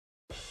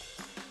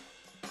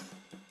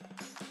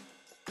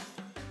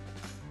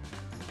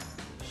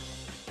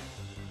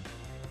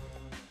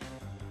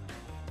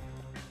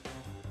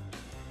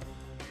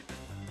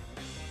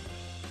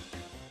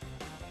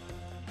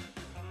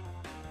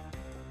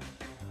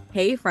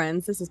Hey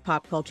friends, this is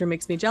Pop Culture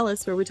Makes Me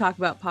Jealous, where we talk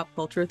about pop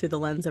culture through the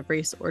lens of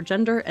race or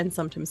gender, and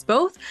sometimes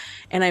both.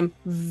 And I'm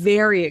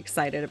very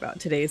excited about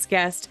today's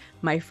guest.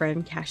 My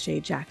friend Cache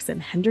Jackson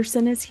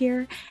Henderson is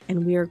here,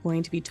 and we are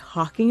going to be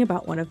talking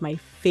about one of my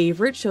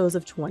favorite shows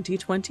of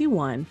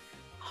 2021,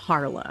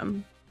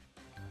 Harlem.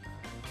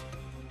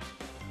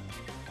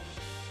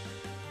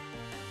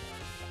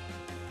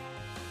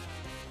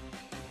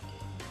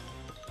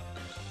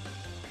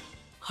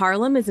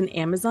 Harlem is an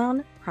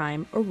Amazon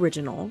Prime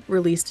original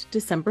released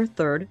December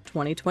 3rd,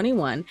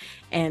 2021,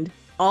 and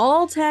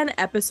all 10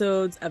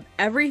 episodes of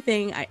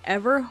everything I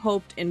ever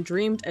hoped and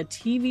dreamed a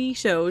TV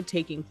show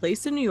taking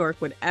place in New York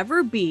would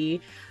ever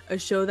be, a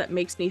show that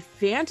makes me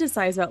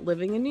fantasize about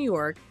living in New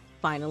York,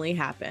 finally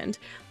happened.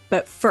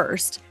 But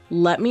first,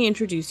 let me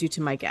introduce you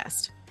to my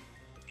guest.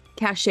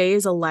 Cache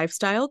is a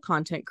lifestyle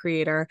content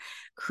creator,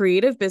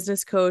 creative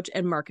business coach,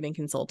 and marketing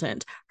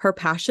consultant. Her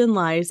passion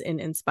lies in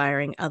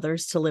inspiring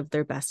others to live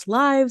their best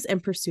lives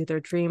and pursue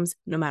their dreams,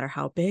 no matter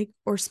how big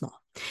or small.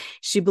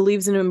 She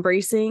believes in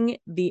embracing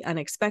the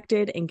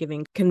unexpected and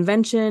giving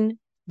convention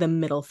the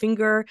middle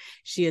finger.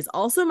 She is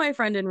also my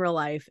friend in real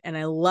life, and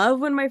I love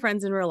when my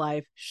friends in real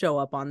life show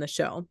up on the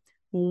show.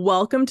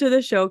 Welcome to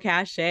the show,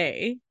 Cache.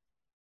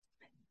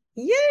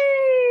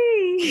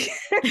 Yay!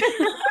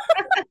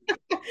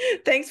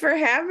 Thanks for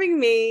having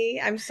me.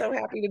 I'm so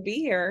happy to be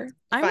here.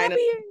 I'm happy.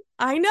 Finally.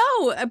 I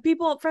know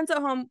people, friends at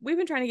home, we've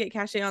been trying to get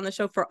Cache on the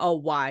show for a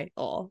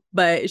while,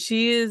 but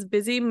she is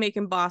busy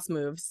making boss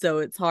moves. So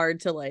it's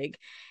hard to like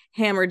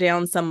hammer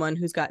down someone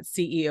who's got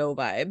CEO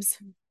vibes.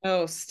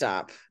 Oh,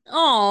 stop.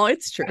 Oh,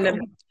 it's true.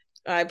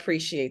 I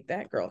appreciate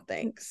that, girl.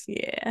 Thanks.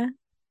 Yeah.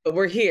 But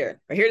we're here.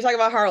 We're here to talk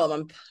about Harlem.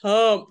 I'm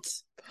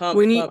pumped. Pumped,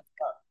 When you pumped.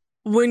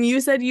 when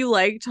you said you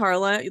liked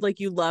Harlem, like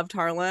you loved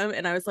Harlem,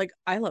 and I was like,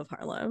 I love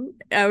Harlem.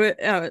 I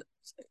was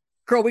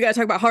girl, we gotta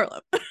talk about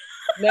Harlem.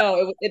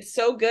 No, it's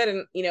so good.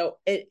 And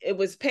it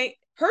was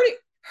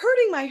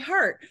hurting my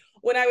heart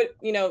when I would,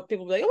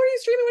 people be like, oh, what are you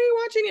streaming? What are you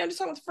watching? I'm just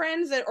talking with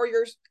friends, or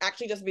you're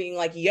actually just being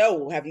like,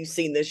 yo, have you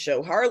seen this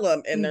show,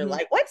 Harlem? And they're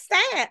like, what's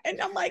that?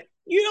 And I'm like,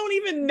 you don't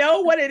even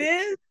know what it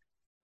is.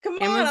 Come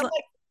on. I'm Amazon,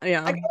 like,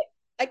 yeah,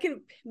 I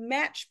can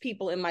match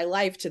people in my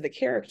life to the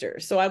character.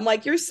 So I'm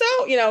like, you're so,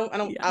 I'm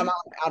yeah, not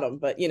about them,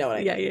 but you know what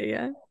I yeah, mean. yeah,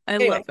 yeah. I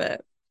Anyway, love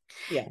it.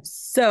 yeah.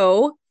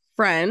 So,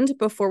 friend,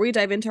 before we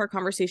dive into our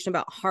conversation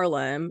about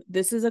Harlem,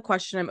 this is a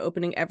question I'm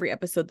opening every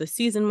episode this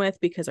season with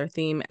because our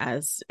theme,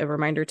 as a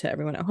reminder to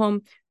everyone at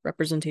home,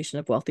 representation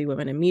of wealthy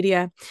women in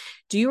media.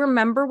 Do you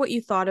remember what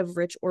you thought of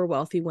rich or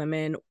wealthy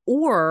women,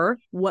 or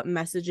what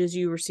messages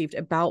you received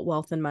about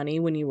wealth and money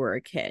when you were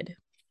a kid?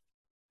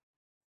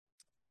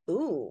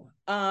 Ooh.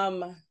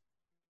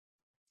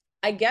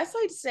 I guess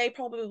I'd say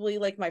probably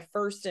like my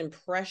first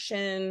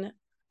impression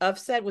of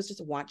said was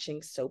just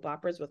watching soap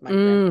operas with my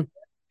grandma. Mm,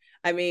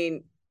 I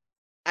mean,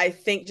 I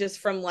think just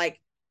from like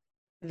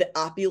the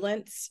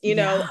opulence,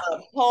 yeah.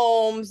 of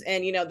homes,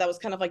 and that was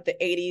kind of like the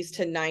 80s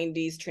to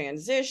 90s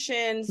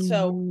transition.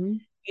 So, Mm-hmm.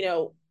 you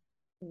know,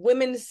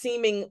 women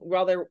seeming,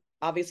 well, there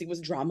obviously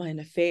was drama and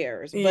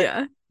affairs, but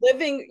Yeah.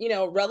 living,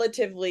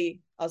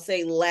 relatively, I'll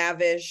say,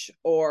 lavish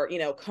or,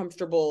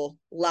 comfortable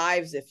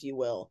lives, if you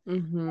will,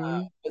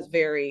 Mm-hmm. was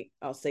very,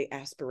 I'll say,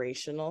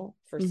 aspirational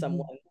for Mm-hmm.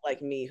 someone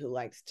like me who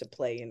likes to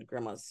play in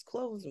grandma's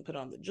clothes and put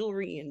on the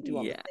jewelry and do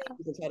all the Yeah.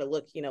 things and try to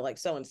look, like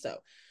so and so.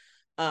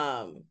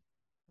 Um,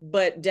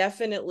 but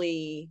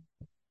definitely,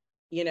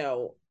 you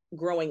know,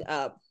 growing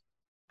up,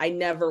 I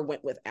never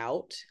went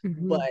without,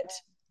 Mm-hmm. but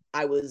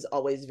I was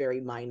always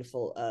very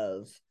mindful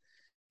of,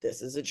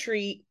 this is a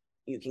treat.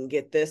 You can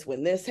get this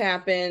when this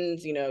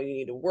happens, you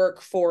need to work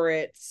for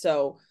it.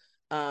 So,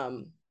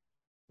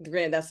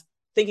 granted, that's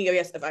thinking of,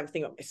 yes, if I'm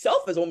thinking of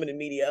myself as a woman in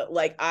media,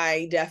 like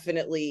I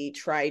definitely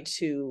try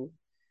to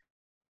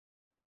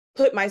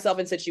put myself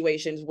in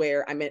situations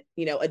where I'm,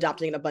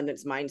 adopting an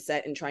abundance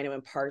mindset and trying to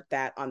impart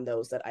that on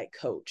those that I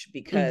coach,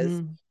 because,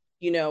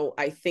 Mm-hmm.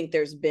 I think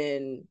there's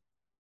been,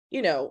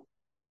 you know,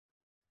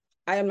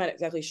 I am not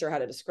exactly sure how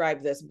to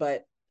describe this,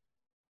 but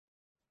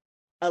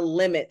a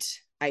limit,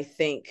 I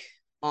think,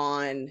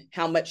 on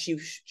how much you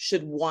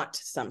should want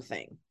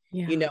something,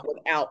 Yeah.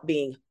 without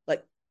being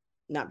like,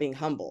 not being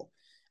humble.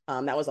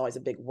 That was always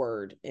a big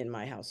word in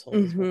my household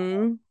as well.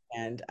 Mm-hmm.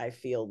 And I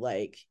feel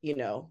like,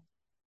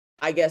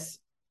 I guess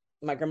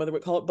my grandmother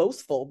would call it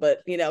boastful, but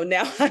now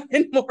I'm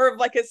in more of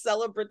like a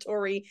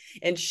celebratory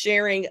and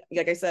sharing,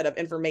 like I said, of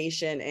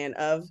information and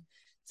of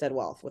said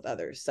wealth with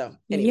others. So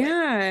anyway,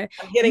 Yeah.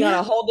 I'm getting on Yeah.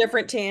 a whole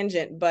different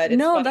tangent, but it's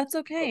No, funny. that's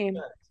okay.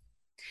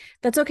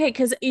 That's okay,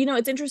 because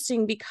it's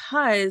interesting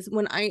because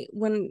when I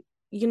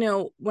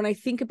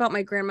think about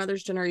my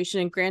grandmother's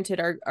generation, and granted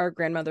our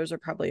grandmothers are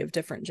probably of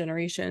different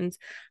generations,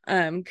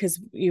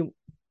 because you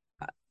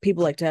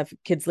people like to have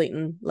kids late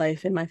in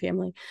life in my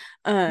family.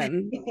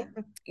 Um,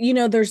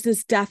 there's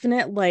this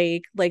definite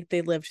like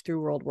they lived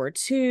through World War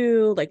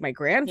II, like my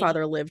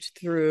grandfather lived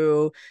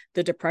through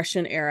the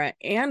Depression era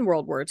and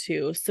World War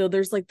II. So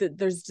there's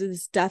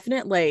this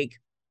definite like,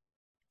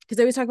 because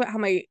I always talk about how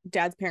my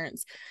dad's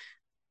parents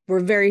were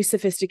very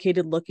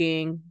sophisticated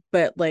looking,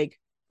 but like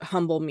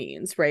humble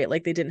means, right?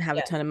 Like they didn't have a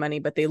Yeah, ton of money,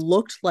 but they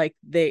looked like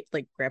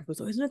grandpa was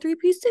always in a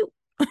three-piece suit.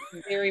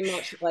 very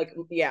much like,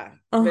 yeah,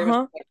 very much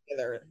Uh-huh.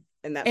 together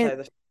in that side And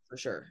of the for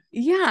sure.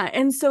 yeah,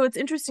 and so it's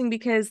interesting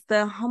because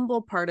the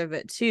humble part of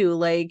it too,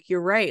 like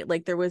you're right,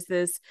 like there was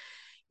this,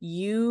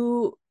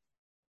 you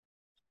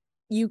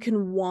you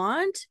can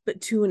want, but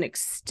to an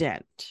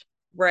extent.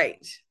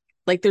 Right.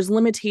 Like there's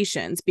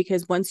limitations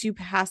because once you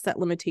pass that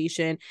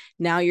limitation,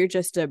 now you're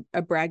just a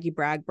braggy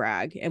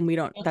brag, and we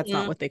don't, that's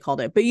not Mhm. what they called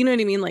it, but you know what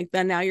I mean, like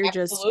then now you're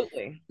just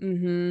Absolutely.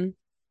 mm-hmm.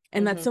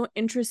 And that's Hmm. so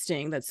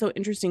interesting,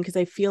 because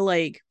I feel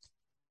like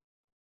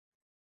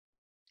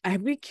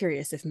I'd be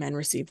curious if men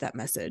receive that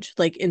message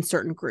like in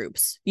certain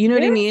groups, you know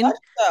what I Very mean? much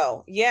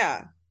so.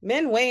 Yeah.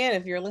 Men weigh in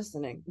if you're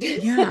listening.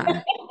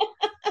 Yeah,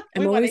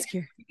 I'm We want to always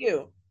hear curious. from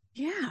you.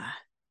 Yeah.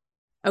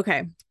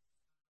 Okay.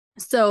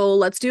 So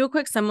let's do a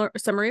quick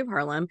summary of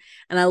Harlem.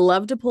 And I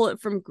love to pull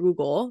it from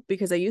Google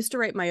because I used to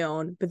write my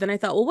own, but then I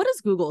thought, well, what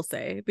does Google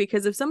say?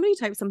 Because if somebody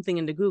types something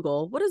into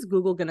Google, what is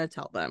Google going to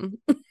tell them?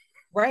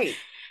 Right.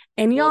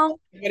 And Well, y'all,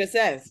 that's what it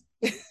says.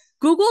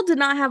 Google did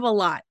not have a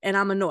lot, and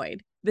I'm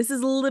annoyed. This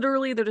is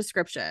literally the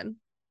description.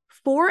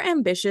 Four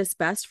ambitious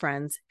best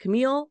friends,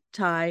 Camille,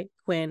 Ty,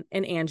 Quinn,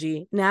 and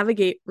Angie,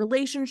 navigate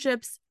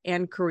relationships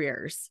and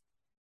careers.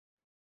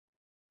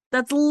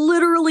 That's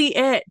literally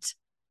it.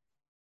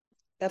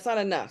 That's not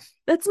enough.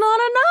 That's not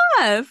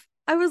enough.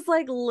 I was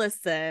like,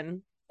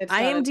 listen, It's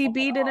not enough at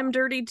IMDb did him all.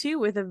 dirty too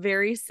with a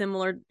very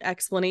similar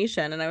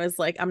explanation. And I was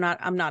like, I'm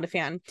not a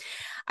fan.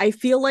 I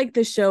feel like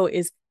the show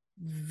is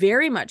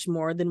very much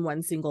more than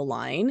one single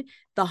line.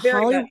 The Very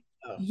much Hollywood,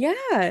 so.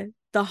 yeah,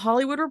 the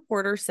Hollywood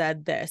Reporter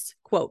said this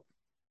quote,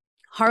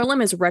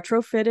 Harlem is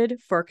retrofitted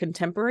for a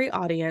contemporary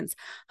audience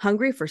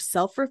hungry for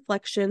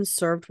self-reflection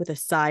served with a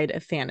side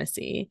of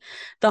fantasy.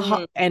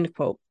 Mm. End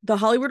quote. The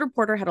Hollywood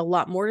Reporter had a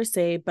lot more to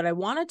say, but I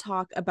want to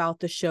talk about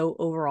the show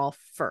overall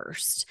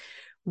first.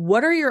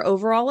 What are your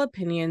overall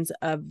opinions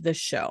of the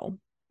show?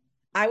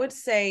 I would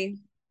say,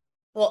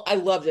 well, I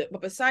loved it.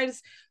 But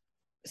besides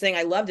saying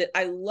I loved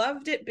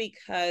it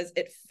because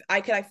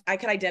I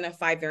could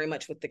identify very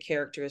much with the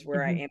characters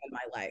where I Mm-hmm. am in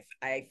my life.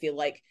 I feel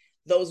like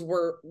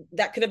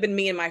that could have been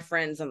me and my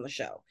friends on the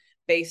show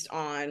based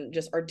on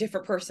just our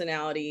different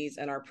personalities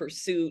and our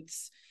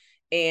pursuits,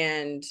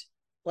 and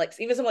like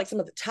even some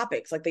of the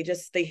topics, like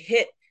they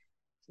hit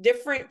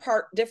different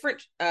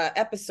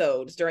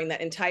episodes during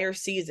that entire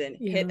season,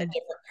 hit a Yeah.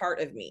 different part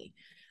of me.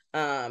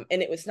 And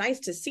it was nice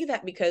to see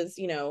that because,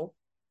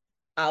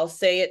 I'll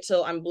say it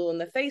till I'm blue in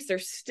the face, there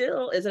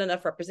still isn't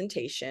enough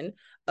representation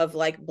of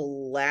like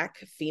Black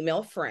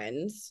female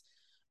friends.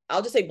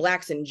 I'll just say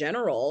Blacks in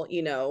general,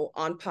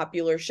 on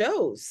popular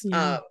shows.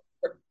 Yeah.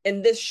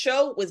 And this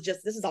show was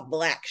this is a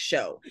Black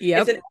show. It's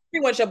Yep. an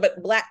everyone show, but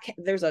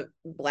there's a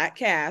Black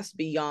cast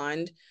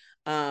beyond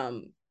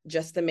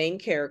just the main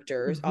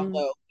characters, Mm-hmm.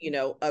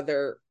 although,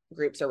 other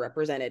groups are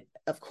represented,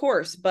 of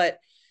course, but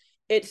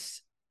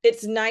it's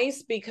it's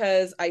nice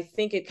because I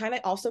think it kind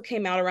of also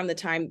came out around the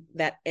time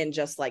that And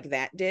Just Like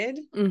That did.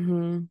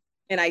 Mm-hmm.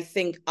 And I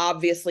think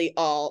obviously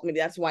maybe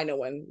that's why no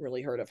one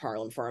really heard of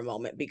Harlem for a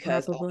moment,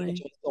 because all the Probably.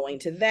 attention was going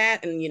to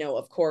that. And,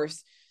 of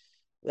course,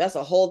 that's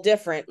a whole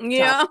different topic.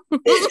 Yeah.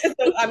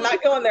 So I'm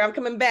not going there. I'm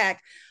coming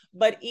back.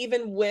 But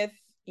even with,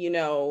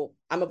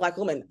 I'm a Black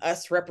woman,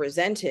 us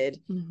represented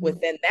Mm-hmm.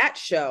 within that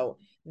show,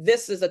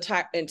 this is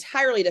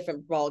entirely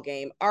different ball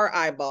game. Our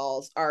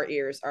eyeballs, our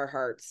ears, our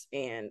hearts,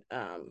 and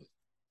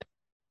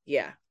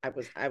yeah, I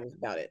was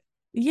about it.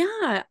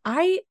 Yeah,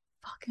 I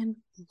fucking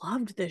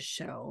loved this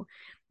show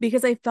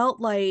because I felt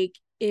like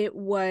it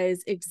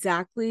was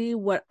exactly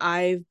what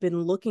I've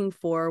been looking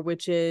for,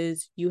 which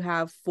is you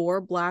have four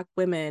Black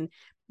women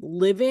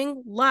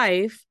living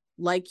life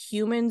like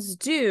humans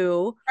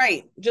do,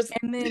 Right. Just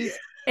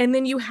and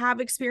then you have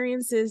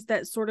experiences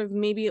that sort of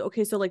maybe,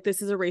 okay, so like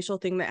this is a racial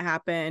thing that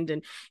happened.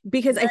 And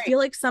because I right. feel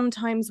like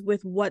sometimes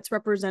with what's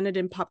represented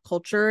in pop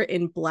culture,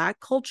 in Black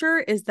culture,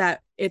 is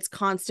that it's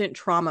constant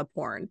trauma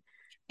porn.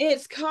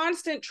 It's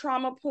constant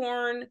trauma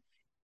porn.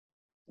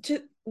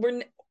 To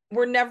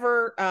we're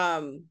never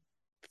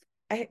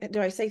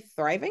do I say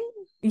thriving?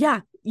 Yeah,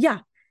 yeah,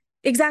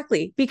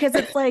 exactly. Because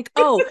it's like,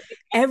 oh,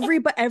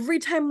 every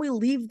time we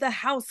leave the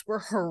house, we're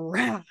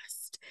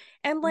harassed.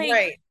 And like,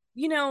 Right.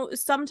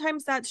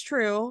 sometimes that's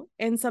true,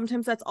 and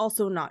sometimes that's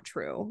also not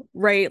true,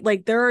 right?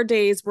 Like there are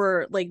days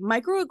where like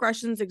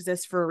microaggressions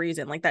exist for a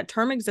reason. Like that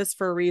term exists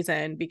for a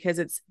reason because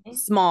it's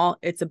small,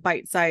 it's a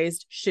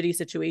bite-sized, shitty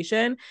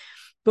situation.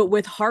 But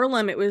with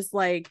Harlem, it was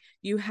like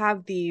you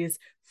have these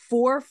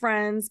four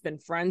friends, been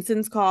friends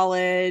since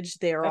college.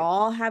 They're Yep.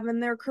 all having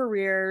their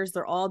careers,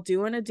 they're all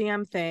doing a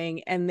damn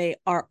thing, and they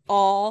are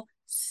all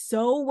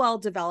so well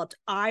developed.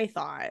 I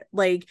thought,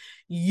 like,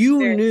 you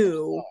Very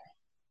knew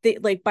they,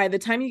 like, by the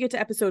time you get to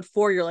episode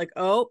 4, you're like,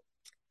 oh,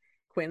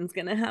 Quinn's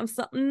gonna have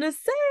something to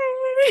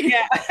say.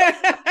 yeah.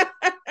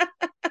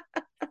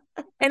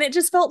 And it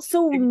just felt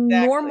so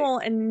Exactly. normal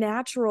and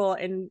natural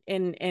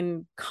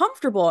and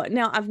comfortable.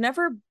 Now,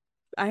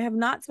 I have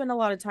not spent a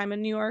lot of time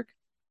in New York,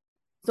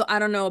 so I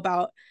don't know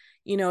about,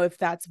 you know, if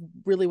that's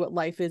really what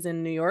life is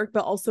in New York,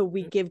 but also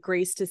we give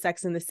grace to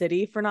Sex and the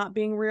City for not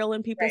being real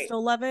and people Right.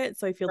 still love it.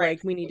 So I feel Right.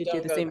 like we need to do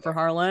Don't the go same for there.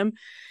 Harlem.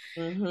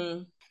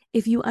 Mm-hmm.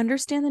 If you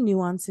understand the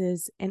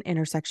nuances and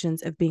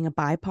intersections of being a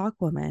BIPOC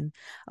woman,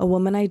 a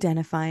woman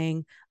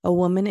identifying, a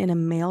woman in a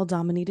male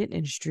dominated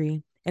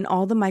industry, and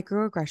all the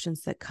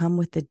microaggressions that come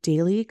with the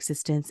daily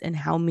existence and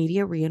how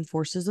media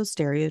reinforces those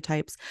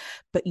stereotypes,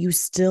 but you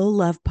still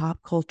love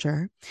pop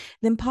culture,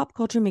 then Pop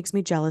Culture Makes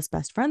Me Jealous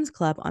Best Friends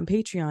Club on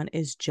Patreon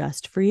is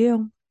just for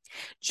you.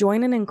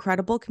 Join an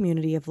incredible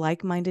community of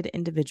like minded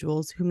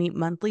individuals who meet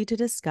monthly to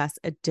discuss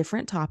a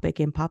different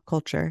topic in pop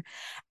culture,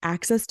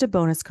 access to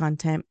bonus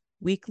content,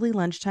 weekly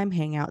lunchtime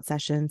hangout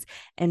sessions,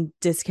 and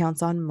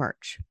discounts on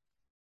merch.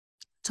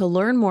 To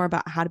learn more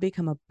about how to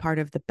become a part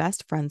of the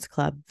Best Friends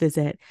Club,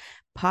 visit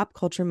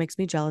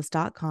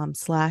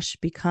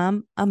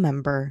popculturemakesmejealous.com/become a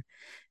member.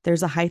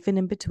 There's a hyphen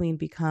in between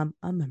become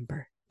a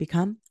member.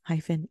 Become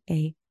hyphen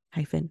a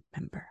hyphen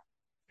member.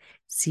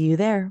 See you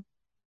there.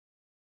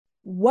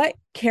 What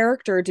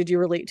character did you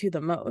relate to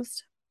the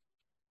most?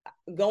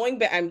 Going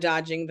back, I'm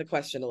dodging the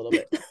question a little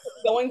bit.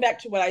 Going back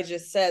to what I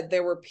just said,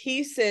 there were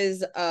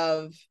pieces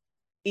of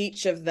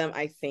each of them,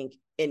 I think,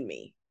 in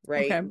me,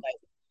 right? Okay. Like,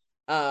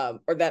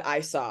 or that I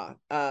saw.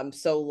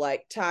 So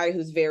like Ty,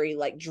 who's very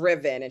like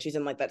driven, and she's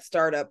in like that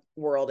startup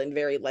world and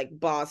very like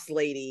boss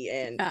lady,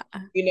 and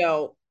you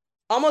know,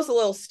 almost a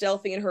little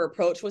stealthy in her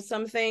approach with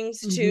some things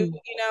too,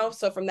 you know.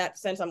 So from that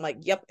sense, I'm like,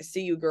 yep, I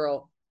see you,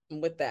 girl. I'm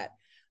with that.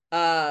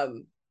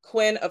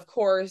 Quinn, of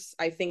course,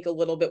 I think a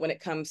little bit when it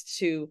comes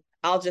to,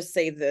 I'll just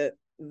say the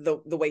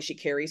way she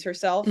carries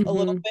herself a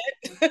little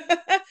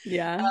bit.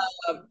 Yeah.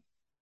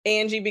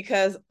 Angie,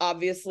 because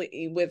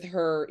obviously with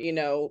her, you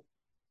know,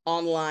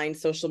 online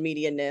social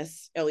media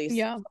ness, at least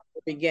Yeah. from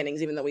the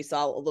beginnings, even though we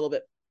saw a little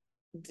bit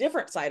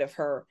different side of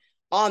her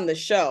on the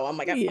show. I'm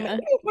like, maybe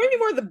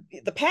more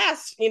the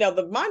past, you know,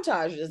 the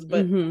montages,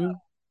 but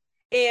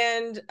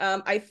and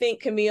I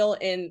think Camille,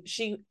 and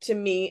she to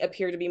me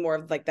appeared to be more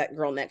of like that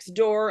girl next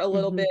door a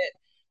little bit.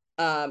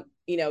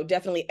 You know,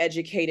 definitely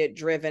educated,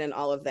 driven, and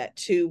all of that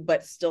too,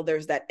 but still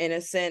there's that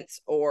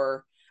innocence,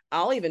 or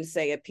I'll even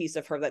say a piece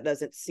of her that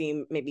doesn't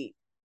seem maybe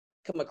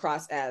come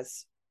across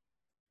as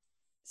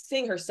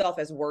seeing herself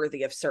as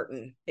worthy of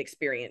certain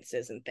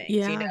experiences and things,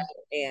 you know.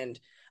 And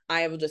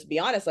I will just be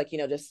honest, like, you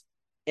know, just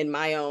in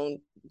my own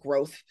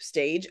growth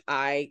stage,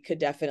 I could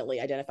definitely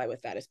identify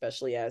with that,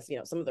 especially as, you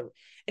know, some of the,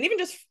 and even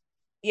just,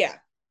 yeah,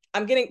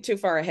 I'm getting too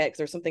far ahead because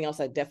there's something else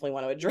I definitely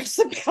want to address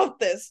about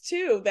this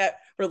too that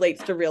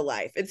relates to real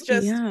life. It's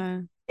just,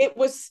 it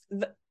was,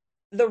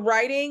 the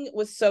writing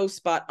was so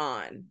spot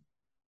on,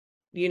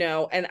 you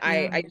know, and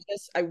I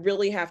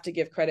really have to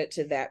give credit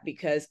to that,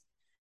 because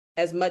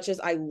as much as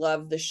I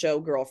love the show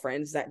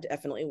Girlfriends, that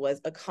definitely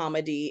was a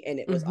comedy, and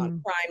it was on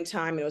prime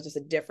time, and it was just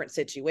a different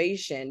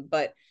situation.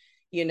 But,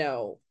 you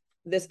know,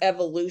 this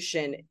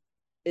evolution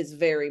is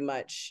very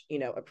much, you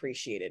know,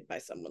 appreciated by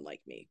someone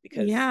like me,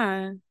 because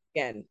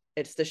again,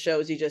 it's the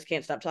shows you just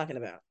can't stop talking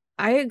about.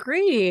 I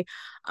agree.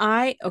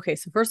 Okay,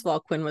 so first of all,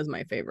 Quinn was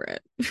my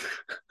favorite.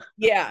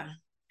 Yeah.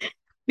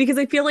 Because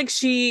I feel like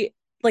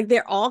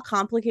they're all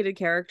complicated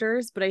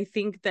characters, but I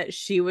think that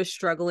she was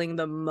struggling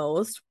the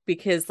most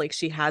because like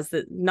she has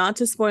the, not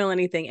to spoil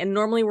anything, and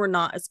normally we're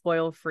not a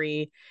spoil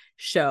free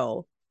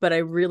show, but I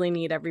really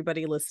need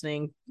everybody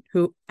listening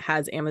who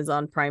has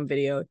Amazon Prime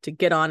Video to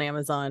get on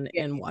Amazon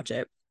and watch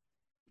it.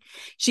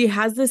 She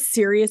has this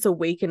serious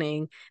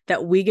awakening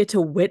that we get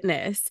to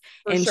witness.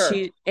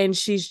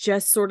 She's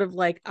just sort of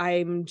like,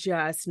 I'm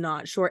just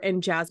not sure.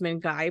 And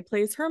Jasmine Guy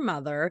plays her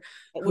mother,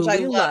 which I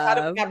love. How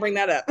do we not bring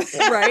that up?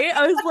 Right?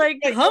 I was like,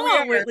 come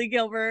on, Whitley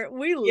Gilbert,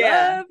 we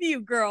love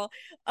you, girl.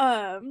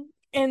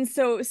 And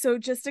so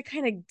just to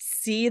kind of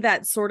see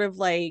that sort of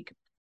like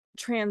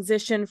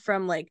transition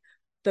from like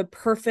the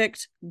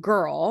perfect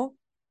girl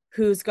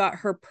who's got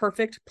her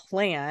perfect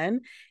plan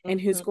and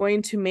who's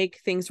going to make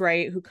things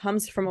right, who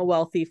comes from a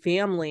wealthy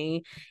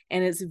family,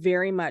 and it's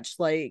very much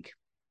like,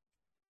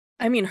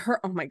 I mean,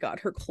 oh my God,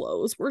 her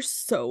clothes were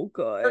so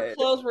good. Her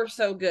clothes were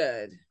so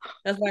good.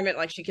 That's what I meant.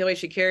 Like, the way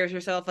she carries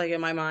herself, like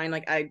in my mind,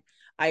 like I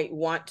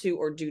want to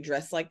or do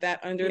dress like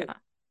that under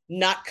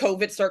not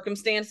COVID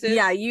circumstances.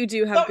 Yeah, you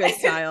do have good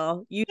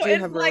style. You do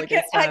have really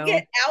good style. I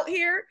get out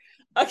here.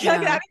 Okay, I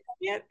get out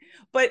here.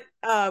 But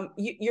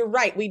you're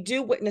right. We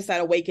do witness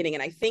that awakening,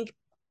 and I think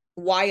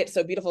why it's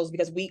so beautiful is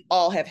because we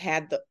all have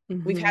had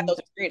we've had those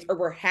experiences, or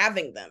we're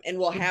having them, and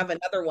we'll have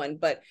another one.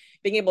 But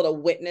being able to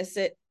witness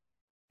it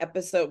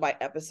episode by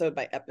episode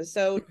by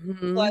episode.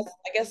 Plus,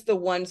 I guess the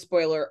one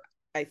spoiler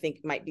I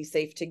think might be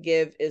safe to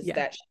give is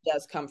that she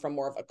does come from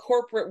more of a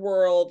corporate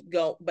world,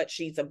 but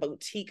she's a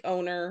boutique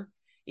owner,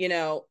 you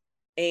know,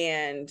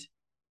 and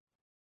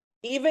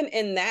even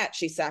in that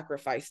she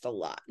sacrificed a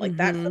lot. Like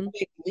that's a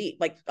big leap.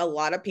 Like a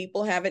lot of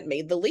people haven't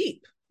made the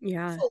leap.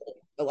 So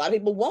a lot of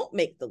people won't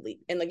make the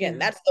leap. And again,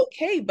 that's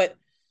okay. But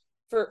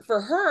for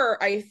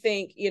her, I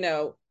think, you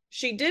know,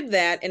 she did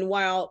that. And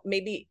while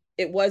maybe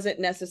it wasn't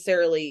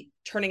necessarily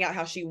turning out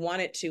how she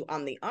wanted to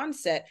on the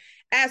onset,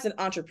 as an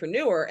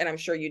entrepreneur, and I'm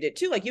sure you did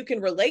too, like you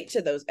can relate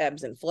to those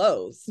ebbs and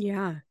flows.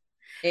 Yeah,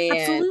 And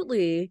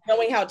absolutely.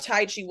 knowing how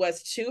tied she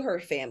was to her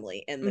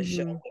family in the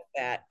show Mm-hmm. with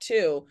that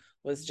too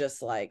was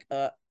just like,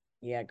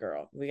 yeah,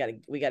 girl, we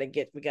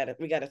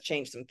gotta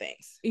change some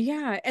things.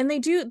 Yeah, and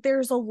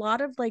there's a lot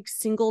of like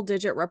single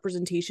digit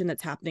representation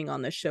that's happening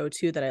on this show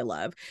too that I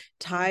love.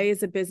 Ty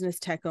is a business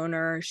tech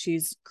owner.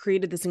 She's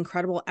created this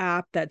incredible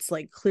app that's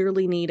like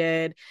clearly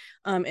needed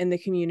in the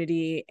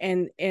community,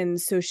 and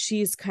so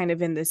she's kind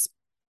of in this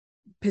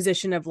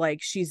position of like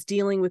she's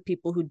dealing with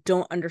people who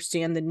don't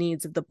understand the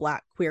needs of the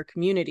Black queer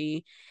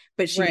community,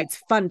 but she Right.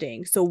 needs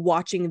funding. So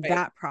watching Right.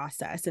 that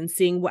process and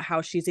seeing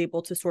how she's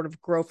able to sort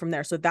of grow from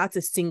there. So that's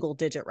a single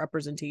digit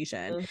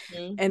representation.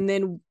 Mm-hmm. And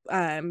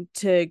then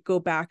to go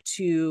back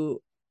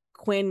to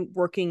Quinn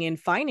working in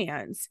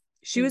finance,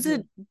 she was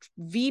a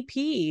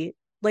VP,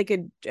 like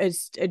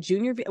a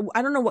junior.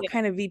 I don't know what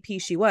kind of VP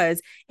she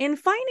was in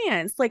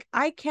finance. Like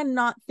I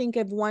cannot think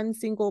of one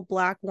single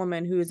Black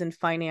woman who is in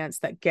finance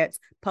that gets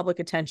public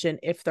attention,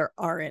 if there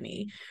are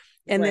any.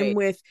 And then Right.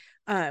 with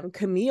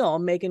Camille,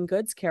 Megan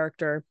Good's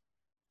character,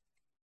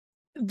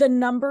 the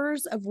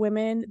numbers of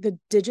women, the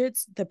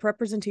digits, the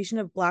representation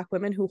of Black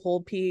women who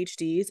hold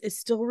PhDs is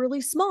still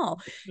really small.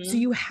 Mm-hmm. So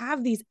you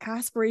have these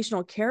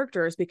aspirational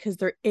characters because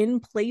they're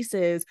in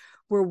places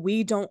where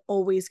we don't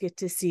always get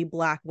to see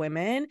Black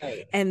women.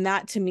 Right. And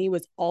that to me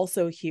was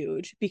also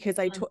huge because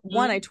I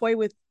toy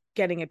with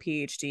getting a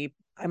PhD.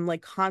 I'm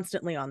like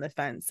constantly on the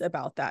fence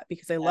about that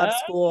because I love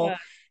school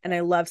and I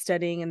love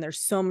studying, and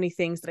there's so many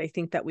things that I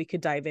think that we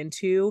could dive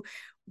into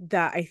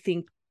that I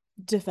think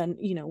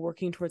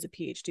working towards a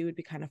PhD would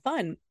be kind of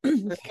fun.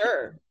 For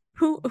sure.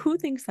 Who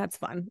thinks that's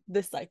fun?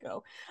 This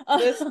psycho.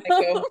 This psycho.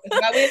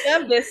 That's why we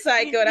love this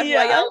psycho. That's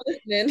why y'all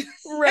listening.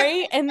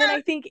 Right. And then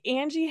I think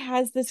Angie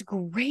has this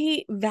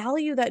great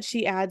value that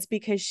she adds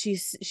because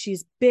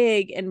she's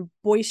big and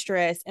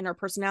boisterous and her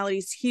personality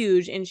is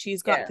huge and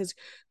she's got this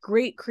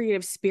great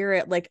creative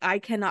spirit. Like I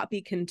cannot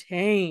be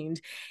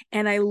contained.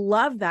 And I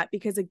love that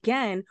because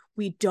again,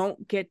 we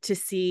don't get to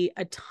see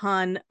a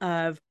ton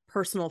of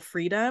personal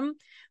freedom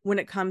when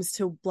it comes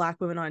to Black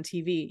women on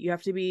TV. You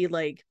have to be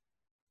like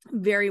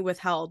very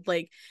withheld,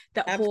 like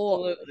that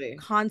whole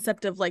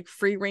concept of like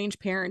free range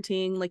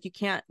parenting. Like you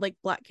can't, like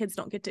Black kids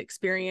don't get to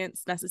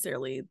experience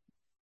necessarily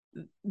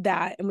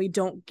that, and we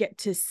don't get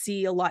to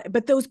see a lot,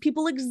 but those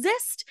people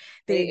exist.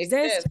 They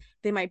exist.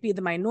 They might be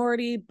the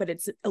minority, but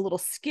it's a little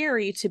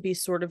scary to be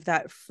sort of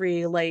that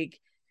free, like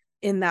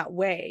in that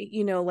way,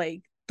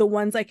 like the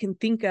ones I can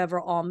think of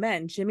are all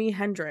men. Jimi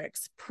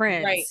Hendrix,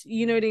 Prince, right.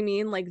 You know what I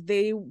mean? Like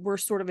they were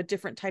sort of a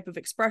different type of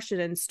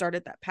expression and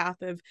started that path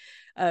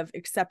of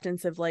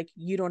acceptance of like,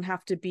 you don't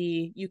have to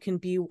be, you can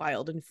be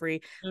wild and free.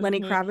 Mm-hmm.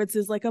 Lenny Kravitz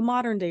is like a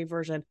modern day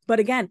version, but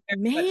again,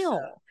 male.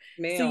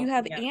 So you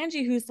have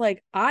Angie who's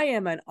like, I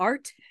am an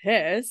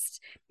artist,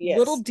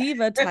 little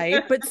diva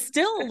type, but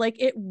still like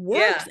it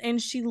works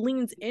and she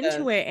leans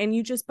into it. And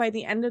you just, by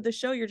the end of the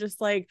show, you're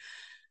just like,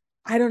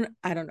 I don't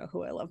know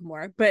who I love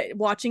more, but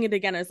watching it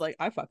again, I was like,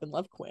 I fucking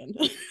love Quinn.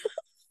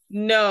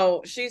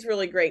 No, she's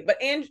really great.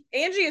 But Angie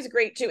is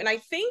great too. And I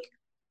think,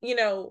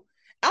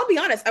 I'll be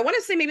honest, I want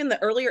to say maybe in the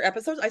earlier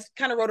episodes, I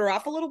kind of wrote her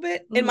off a little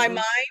bit in my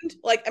mind.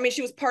 Like, I mean,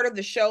 she was part of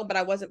the show, but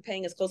I wasn't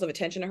paying as close of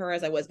attention to her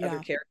as I was other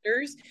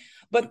characters.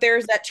 But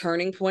there's that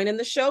turning point in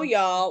the show,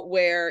 y'all,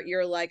 where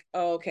you're like,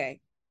 oh, okay,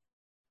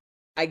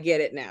 I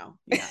get it now.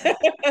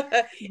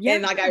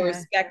 And like, I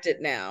respect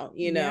it now,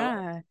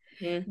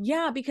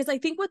 Yeah, because I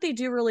think what they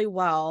do really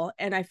well,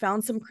 and I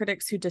found some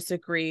critics who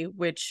disagree,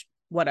 which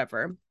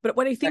whatever, but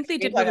what I think they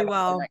did really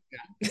well,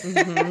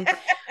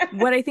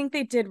 what I think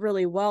they did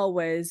really well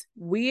was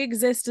we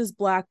exist as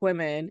Black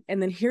women, and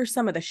then here's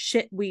some of the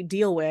shit we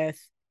deal with.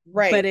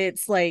 Right. But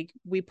it's like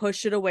we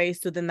push it away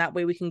so then that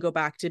way we can go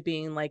back to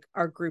being like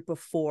our group of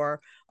four,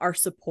 our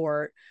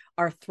support,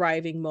 our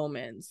thriving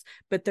moments.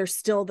 But there's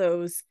still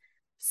those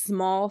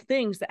small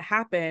things that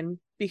happen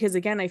because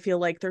again, I feel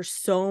like there's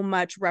so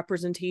much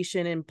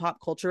representation in pop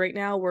culture right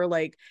now where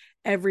like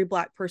every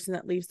Black person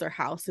that leaves their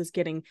house is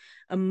getting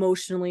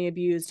emotionally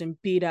abused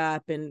and beat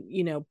up and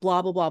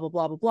blah blah blah blah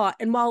blah blah blah.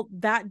 And while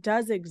that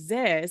does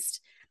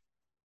exist,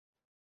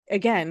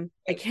 again,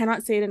 I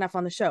cannot say it enough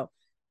on the show,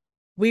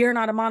 we are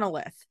not a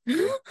monolith.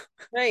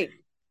 Right.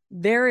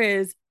 There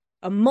is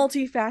a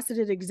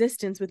multifaceted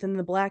existence within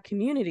the Black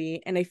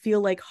community, and I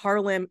feel like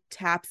Harlem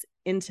taps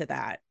into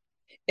that.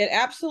 It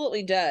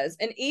absolutely does.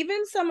 And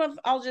even some of,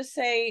 I'll just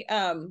say,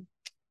 I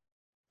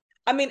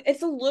mean,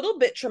 it's a little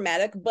bit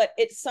traumatic, but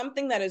it's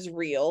something that is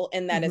real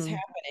and that is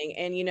happening.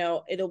 And,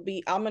 it'll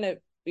be, I'm going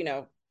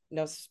to,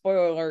 no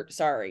spoiler alert,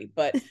 sorry,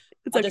 but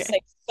I'll just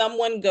say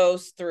someone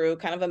goes through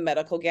kind of a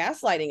medical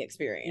gaslighting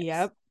experience.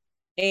 Yep.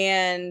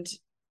 And,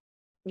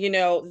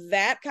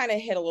 that kind of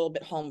hit a little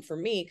bit home for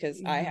me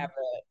because I have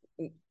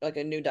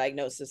a new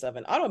diagnosis of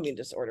an autoimmune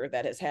disorder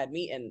that has had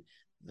me in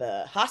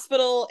the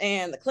hospital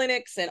and the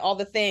clinics and all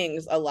the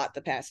things a lot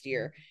the past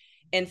year.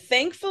 And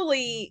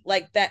thankfully,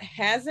 like I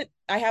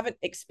haven't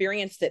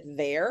experienced it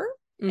there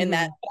and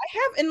that I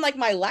have in like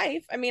my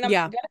life. I mean, I'm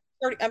gonna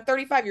I'm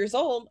 35 years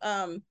old.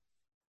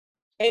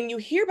 And you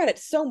hear about it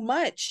so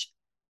much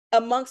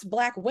amongst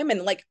Black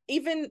women, like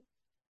even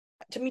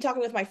to me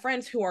talking with my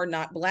friends who are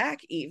not Black,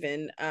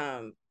 even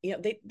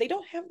they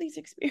don't have these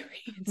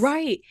experiences.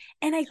 Right.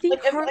 And I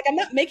think like I'm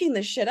not making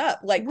this shit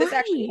up. Like this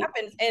actually right.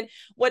 happens. And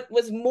what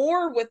was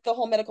more with the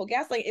whole medical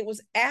gaslighting, it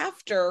was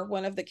after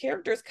one of the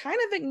characters kind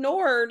of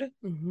ignored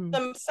Mhm.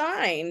 some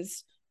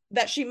signs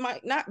that she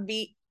might not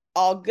be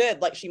all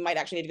good. Like she might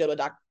actually need to go to a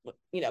doctor,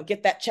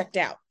 get that checked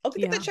out.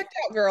 Okay, get that Yeah. checked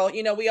out, girl.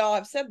 We all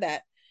have said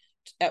that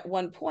at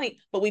one point,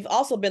 but we've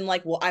also been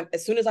like, well, I'm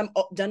as soon as I'm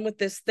done with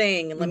this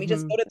thing, and let me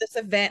just Mhm. go to this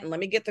event and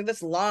let me get through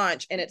this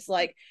launch. And it's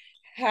like,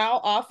 how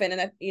often, and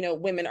that,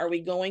 women, are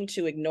we going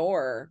to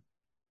ignore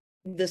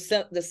the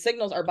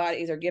signals our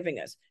bodies are giving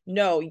us?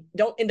 No,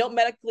 don't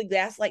medically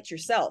gaslight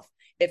yourself.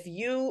 If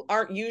you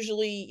aren't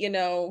usually,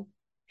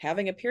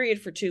 having a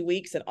period for 2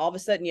 weeks and all of a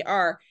sudden you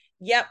are,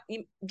 yep,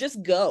 you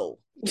just go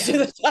to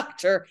the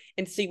doctor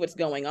and see what's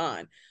going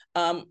on.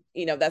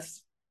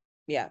 That's,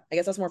 yeah, I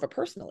guess that's more of a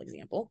personal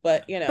example,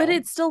 but But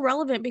it's still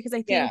relevant because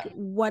I think yeah,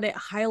 what it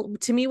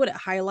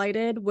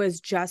highlighted was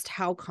just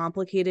how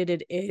complicated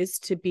it is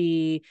to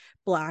be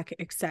Black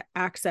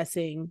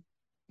accessing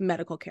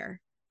medical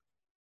care.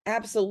 I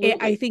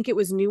absolutely. think it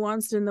was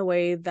nuanced in the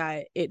way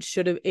that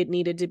it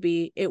needed to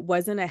be. It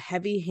wasn't a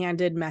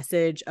heavy-handed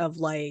message of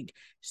like,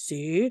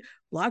 see,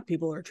 Black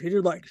people are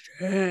treated like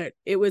shit.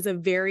 It was a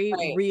very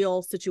Right.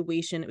 real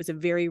situation. It was a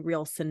very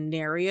real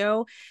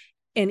scenario.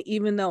 And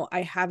even though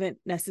I haven't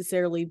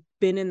necessarily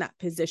been in that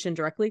position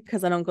directly,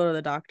 because I don't go to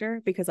the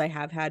doctor, because I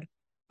have had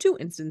 2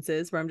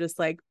 instances where I'm just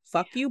like,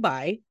 fuck you,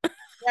 bye.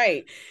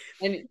 Right.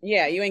 And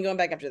yeah, you ain't going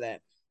back after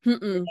that. You're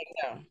like,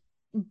 no.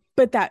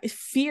 But that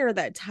fear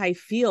that Ty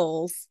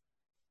feels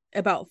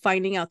about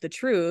finding out the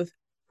truth,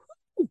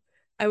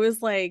 I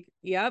was like,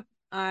 yep,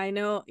 I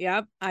know.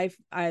 Yep.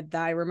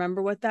 I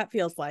remember what that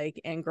feels like.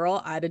 And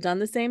girl, I'd have done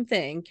the same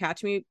thing.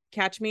 Catch me,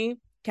 catch me,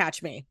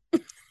 catch me.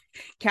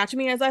 Catch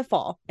me as I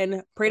fall.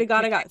 And pray to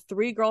God Okay. I got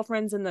 3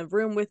 girlfriends in the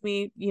room with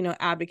me,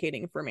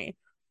 advocating for me.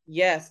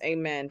 Yes,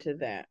 amen to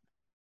that.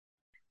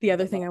 The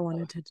other But thing I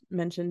wanted to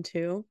mention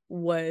too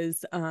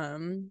was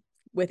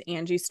with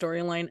Angie's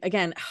storyline.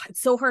 Again,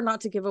 it's so hard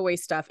not to give away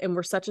stuff, and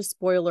we're such a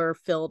spoiler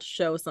filled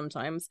show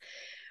sometimes.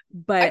 I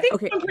But think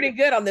okay, I'm pretty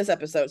good on this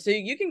episode. So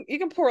you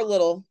can pour a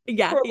little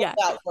yeah, yeah.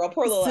 out, girl.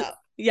 Pour a little So out.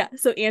 yeah,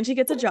 so Angie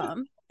gets a job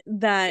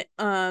that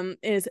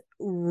is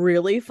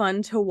really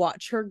fun to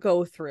watch her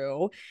go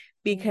through,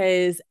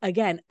 because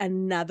again,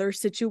 another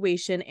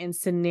situation and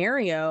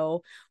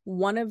scenario,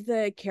 one of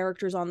the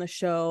characters on the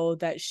show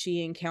that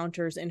she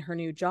encounters in her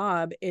new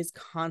job is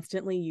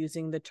constantly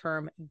using the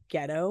term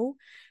ghetto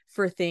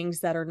for things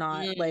that are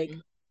not like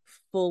Mm.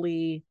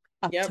 fully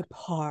up to Yep.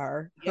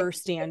 par Yep. her Yep.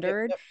 Yep.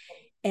 standard. Yep.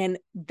 And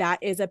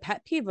that is a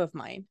pet peeve of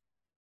mine.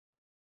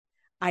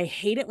 I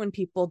hate it when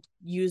people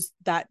use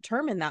that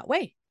term in that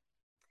way.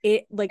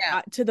 It like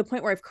Yeah. to the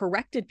point where I've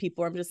corrected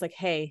people. I'm just like,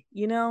 hey,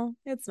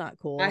 it's not I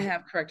cool.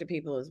 have corrected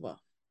people as well.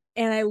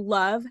 And I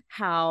love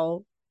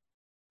how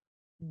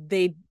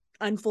they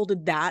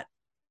unfolded that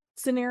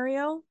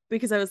scenario,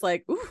 because I was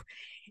like, ooh,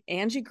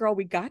 Angie, girl,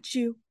 we got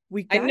you.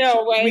 We I got you.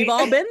 know, We've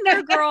right? all been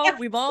there, girl.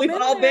 We've all We've been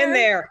all been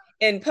there.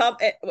 there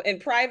in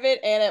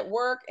private and at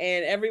work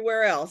and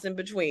everywhere else in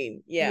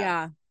between. Yeah.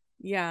 Yeah.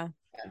 Yeah.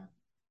 Yeah.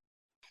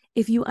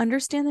 If you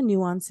understand the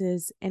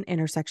nuances and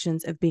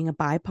intersections of being a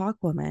BIPOC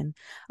woman,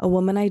 a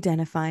woman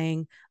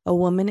identifying, a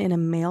woman in a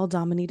male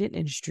dominated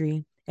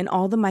industry, and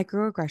all the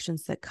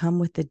microaggressions that come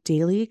with the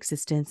daily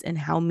existence and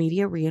how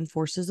media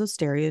reinforces those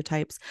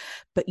stereotypes,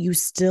 but you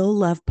still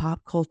love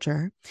pop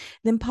culture,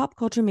 then Pop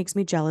Culture Makes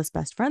Me Jealous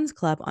Best Friends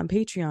Club on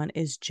Patreon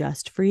is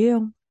just for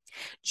you.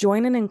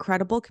 Join an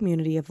incredible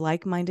community of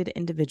like minded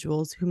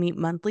individuals who meet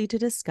monthly to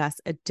discuss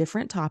a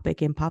different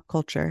topic in pop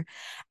culture,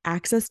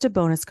 access to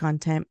bonus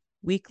content,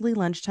 weekly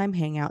lunchtime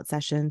hangout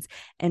sessions,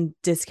 and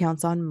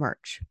discounts on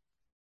merch.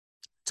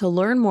 To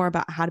learn more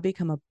about how to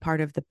become a part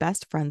of the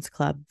Best Friends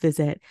Club,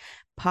 visit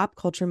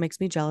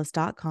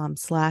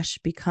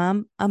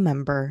popculturemakesmejealous.com/become a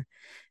member.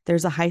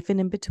 There's a hyphen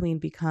in between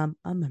become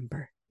a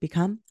member.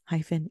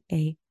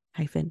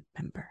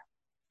 Become-a-member.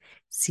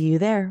 See you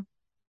there.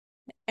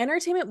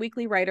 Entertainment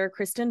Weekly writer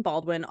Kristen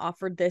Baldwin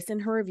offered this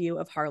in her review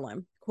of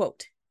Harlem.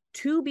 Quote,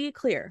 "To be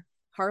clear,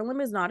 Harlem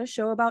is not a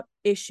show about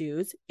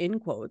issues, in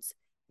quotes.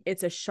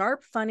 It's a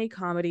sharp, funny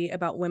comedy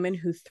about women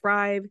who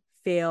thrive,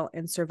 fail,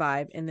 and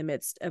survive in the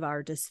midst of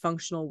our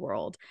dysfunctional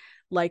world.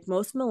 Like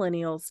most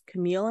millennials,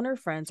 Camille and her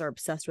friends are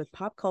obsessed with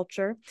pop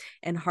culture,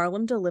 and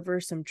Harlem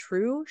delivers some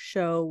true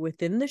show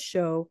within the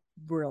show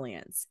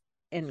brilliance."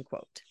 End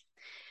quote.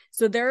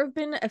 So there have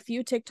been a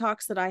few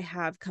TikToks that I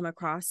have come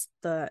across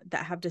that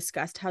have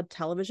discussed how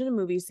television and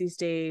movies these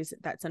days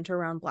that center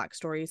around Black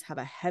stories have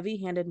a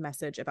heavy-handed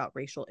message about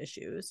racial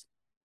issues.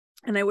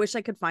 And I wish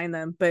I could find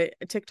them, but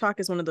TikTok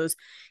is one of those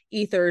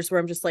ethers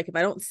where I'm just like, if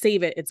I don't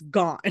save it, it's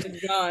gone.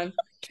 It's gone.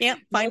 Can't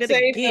No find it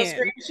save, no again.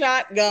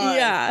 screenshot, gone.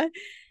 Yeah.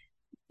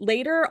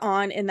 Later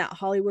on in that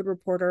Hollywood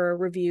Reporter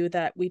review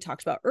that we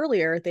talked about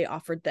earlier, they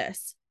offered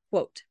this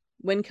quote,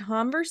 When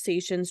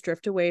conversations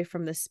drift away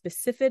from the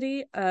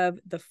specificity of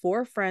the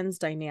four friends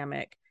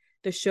dynamic,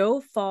 the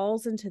show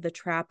falls into the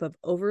trap of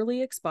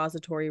overly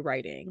expository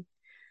writing.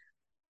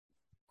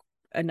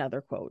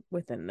 Another quote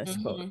within this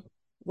quote.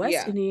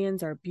 West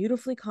Indians are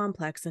beautifully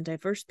complex and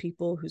diverse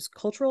people whose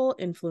cultural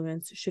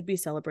influence should be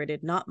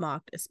celebrated, not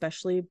mocked,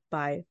 especially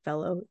by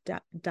fellow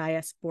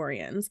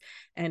diasporians.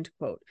 End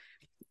quote.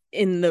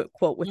 In the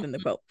quote within the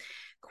quote.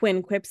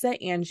 Quinn quips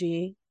at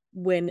Angie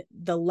when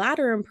the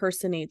latter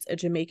impersonates a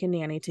Jamaican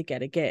nanny to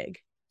get a gig.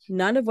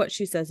 None of what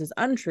she says is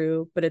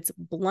untrue, but its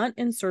blunt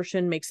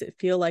insertion makes it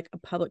feel like a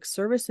public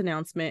service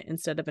announcement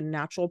instead of a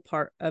natural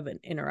part of an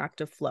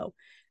interactive flow.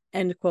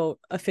 End quote.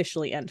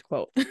 Officially, end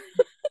quote.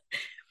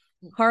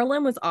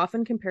 Harlem was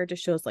often compared to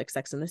shows like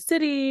Sex and the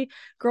City,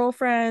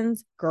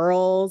 Girlfriends,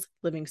 Girls,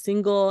 Living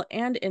Single,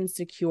 and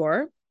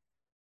Insecure.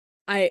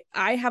 I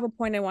have a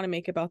point I want to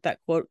make about that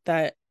quote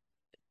that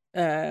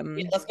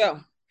let's go.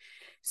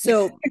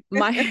 So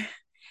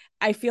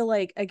I feel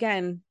like,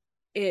 again,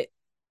 it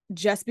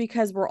just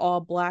because we're all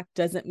Black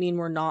doesn't mean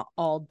we're not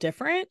all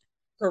different.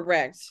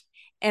 Correct.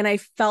 And I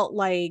felt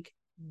like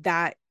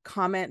that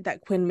comment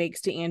that Quinn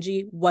makes to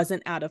Angie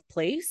wasn't out of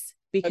place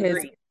because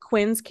Agreed.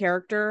 Quinn's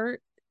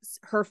character,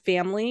 her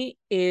family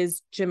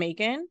is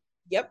Jamaican.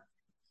 Yep.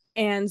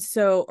 And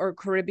so, or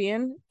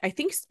Caribbean, I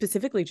think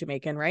specifically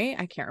Jamaican, right?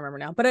 I can't remember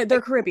now, but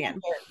they're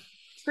Caribbean.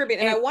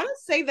 And I want to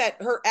say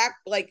that her act,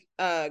 like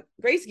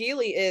Grace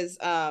Geely, is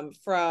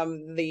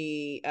from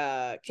the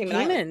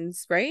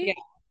Caymans, right? Yeah.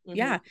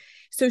 Yeah.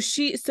 So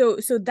so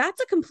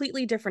that's a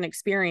completely different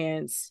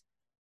experience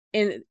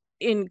in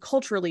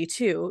culturally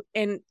too.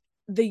 And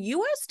the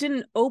US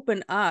didn't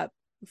open up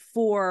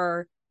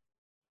for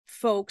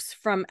folks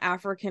from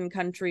African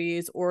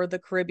countries or the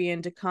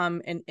Caribbean to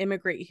come and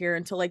immigrate here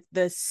until like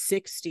the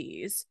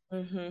 60s.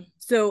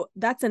 So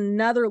that's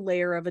another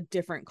layer of a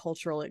different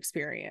cultural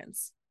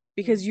experience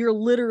because you're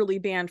literally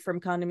banned from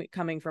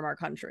coming from our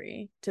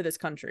country to this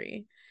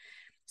country.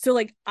 So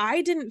like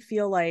I didn't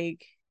feel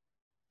like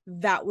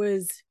that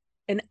was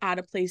an out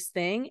of place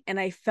thing, and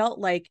I felt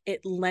like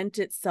it lent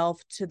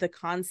itself to the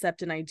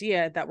concept and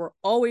idea that we're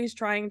always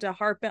trying to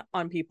harp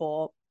on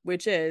people,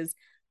 which is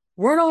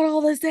we're not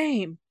all the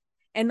same,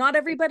 and not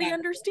everybody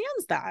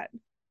understands that.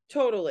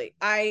 Totally.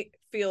 I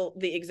feel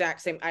the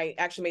exact same. I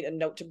actually made a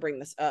note to bring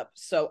this up,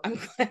 so I'm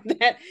glad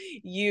that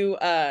you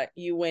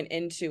went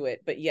into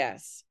it. But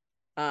yes,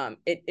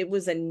 it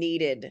was a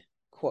needed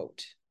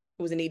quote.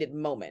 It was a needed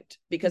moment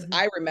because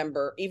I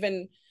remember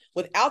even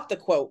without the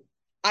quote,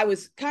 I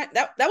was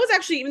that was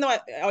actually, even though I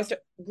always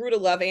grew to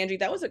love Angie,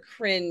 that was a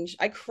cringe.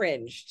 I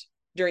cringed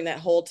during that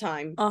whole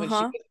time when she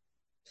was,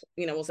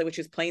 we'll say when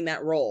she was playing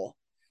that role.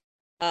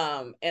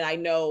 And I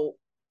know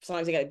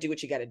sometimes you got to do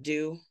what you got to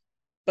do,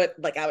 but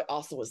like I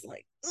also was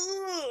like,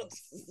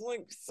 it's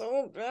like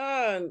so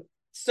bad.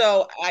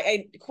 So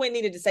Quinn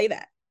needed to say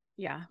that.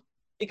 Yeah.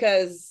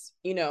 Because,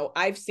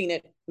 I've seen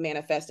it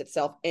manifest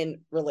itself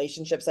in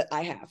relationships that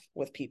I have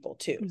with people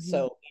too.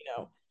 So,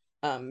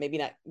 maybe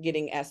not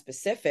getting as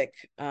specific,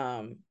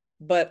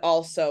 but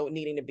also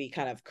needing to be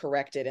kind of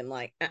corrected and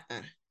like,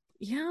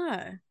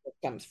 yeah, it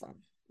comes from.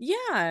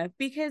 Yeah,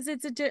 because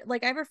it's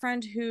like I have a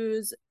friend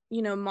whose,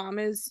 mom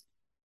is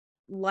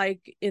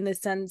like in the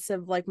sense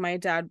of like my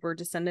dad were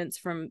descendants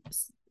from,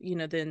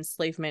 the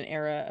enslavement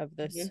era of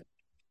this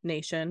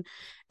nation,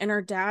 and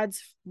our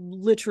dad's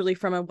literally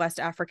from a West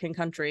African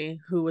country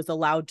who was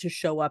allowed to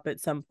show up at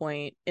some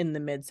point in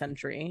the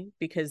mid-century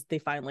because they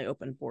finally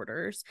opened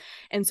borders.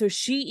 And so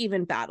she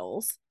even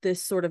battles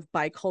this sort of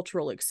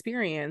bicultural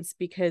experience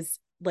because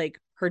like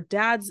her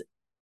dad's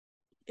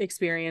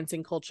experience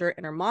in culture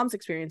and her mom's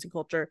experience in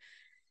culture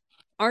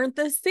aren't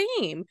the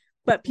same,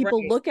 but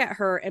people look at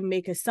her and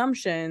make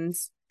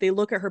assumptions. They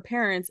look at her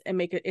parents and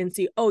make it and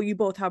see, oh, you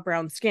both have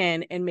brown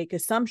skin, and make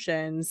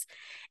assumptions.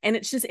 And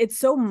it's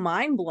so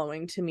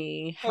mind-blowing to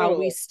me how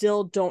we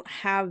still don't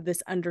have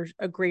this under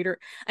a greater,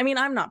 I mean,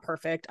 I'm not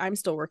perfect. I'm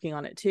still working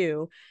on it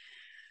too.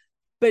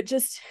 But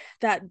just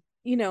that,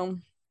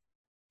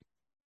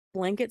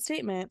 blanket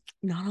statement,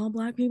 not all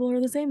Black people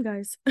are the same,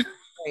 guys.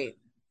 Right.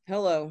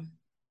 Hello.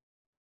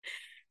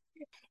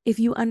 If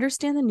you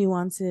understand the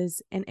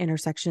nuances and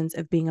intersections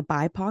of being a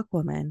BIPOC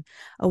woman,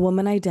 a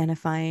woman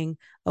identifying,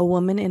 a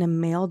woman in a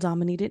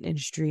male-dominated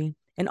industry,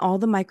 and all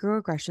the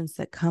microaggressions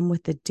that come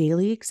with the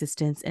daily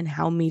existence and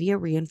how media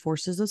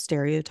reinforces those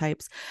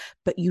stereotypes,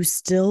 but you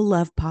still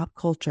love pop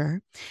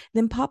culture,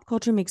 then Pop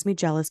Culture Makes Me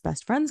Jealous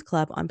Best Friends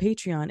Club on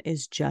Patreon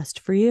is just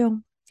for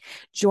you.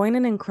 Join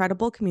an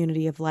incredible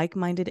community of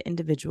like-minded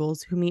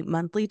individuals who meet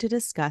monthly to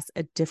discuss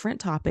a different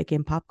topic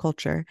in pop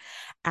culture,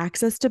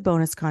 access to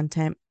bonus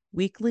content,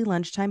 weekly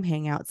lunchtime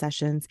hangout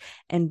sessions,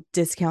 and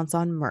discounts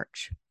on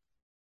merch.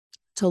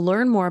 To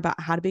learn more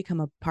about how to become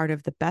a part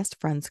of the Best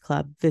Friends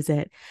Club,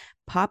 visit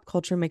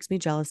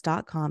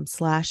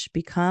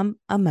popculturemakesmejealous.com/become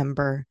a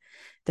member.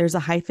 There's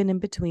a hyphen in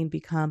between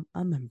become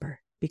a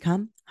member.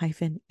 Become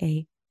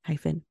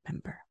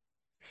 -a-member.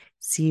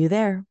 See you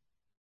there.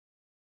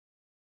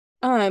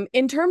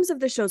 In terms of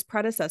the show's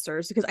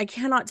predecessors, because I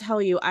cannot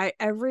tell you,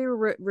 every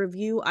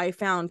review I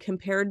found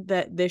compared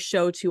this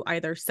show to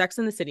either Sex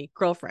and the City,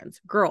 Girlfriends,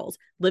 Girls,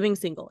 Living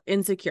Single,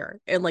 Insecure,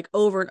 and like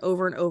over and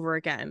over and over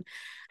again.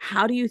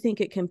 How do you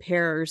think it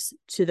compares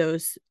to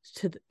those?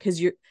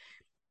 Because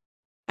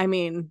I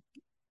mean,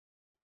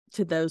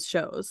 to those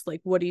shows,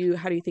 like, how do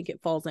you think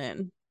it falls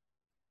in?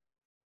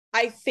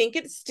 I think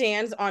it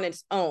stands on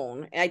its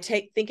own. And I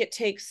think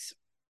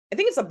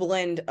it's a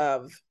blend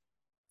of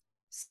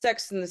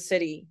Sex in the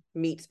City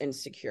meets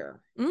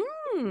Insecure.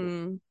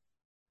 Mm.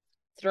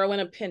 Throw in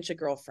a pinch of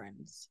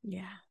Girlfriends.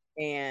 Yeah.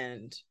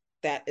 And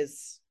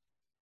that's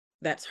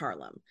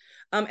Harlem.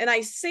 And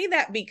I say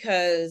that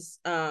because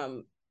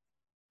the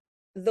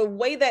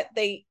way that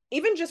they,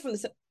 even just from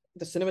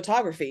the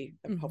cinematography,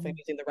 hopefully I'm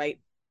using the right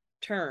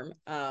term,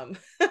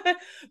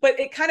 but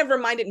it kind of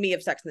reminded me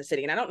of Sex in the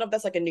City. And I don't know if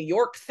that's like a New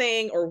York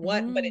thing or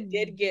what, but it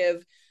did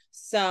give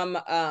some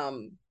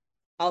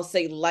I'll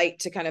say light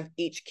to kind of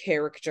each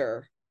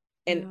character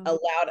and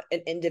allowed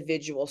an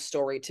individual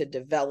story to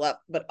develop,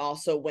 but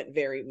also went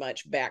very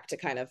much back to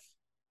kind of,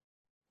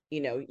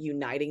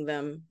 uniting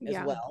them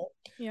as well.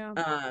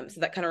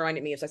 So that kind of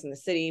reminded me of Sex in the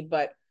City,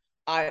 but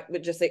I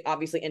would just say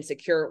obviously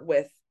Insecure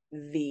with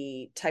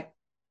the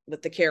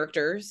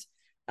characters,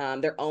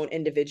 their own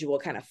individual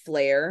kind of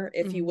flair,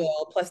 if you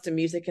will. Plus the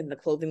music and the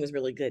clothing was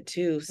really good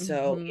too.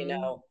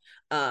 So,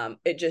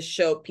 it just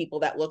showed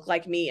people that look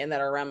like me and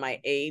that are around my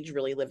age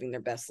really living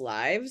their best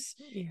lives.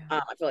 I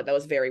feel like that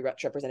was very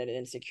much represented in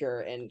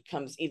Insecure and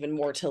comes even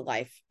more to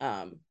life,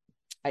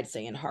 I'd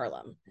say, in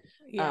Harlem.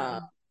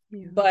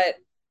 But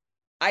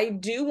I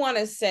do want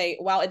to say,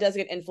 while it does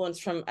get influence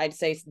from, I'd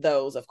say,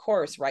 those, of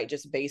course, right,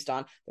 just based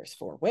on there's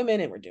 4 women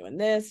and we're doing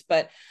this,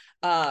 but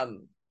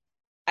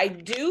I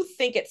do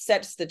think it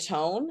sets the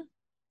tone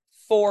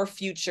for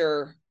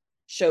future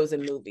shows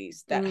and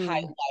movies that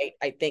highlight,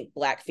 I think,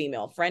 Black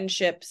female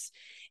friendships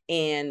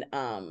and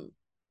the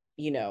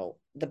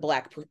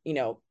Black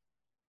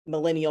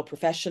millennial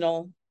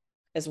professional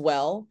as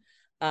well.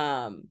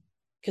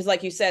 Because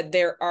like you said,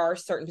 there are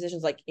certain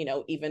positions, like,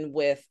 even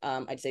with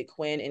I'd say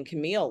Quinn and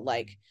Camille,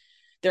 like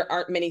there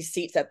aren't many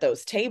seats at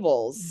those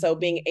tables. So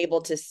being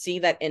able to see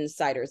that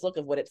insider's look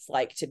of what it's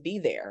like to be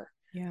there,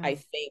 I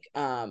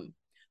think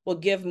will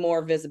give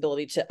more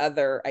visibility to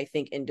other, I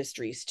think,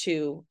 industries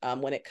too,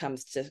 when it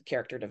comes to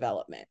character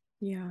development.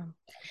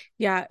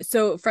 Yeah.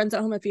 So friends at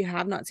home, if you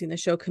have not seen the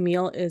show,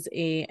 Camille is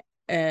a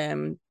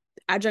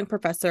adjunct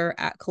professor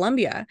at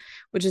Columbia,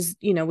 which is,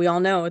 we all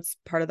know it's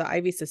part of the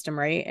Ivy system,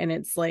 right? And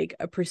it's like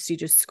a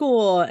prestigious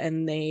school,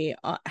 and they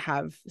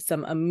have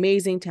some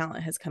amazing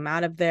talent has come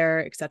out of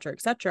there, et cetera,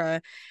 et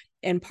cetera.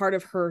 And part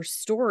of her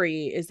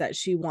story is that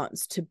she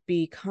wants to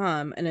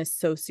become an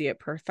associate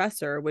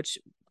professor, which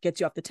gets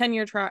you off the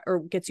tenure track, or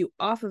gets you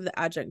off of the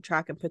adjunct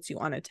track and puts you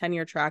on a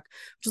tenure track,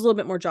 which is a little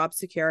bit more job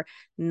secure.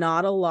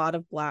 Not a lot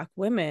of Black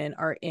women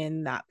are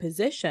in that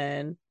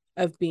position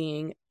of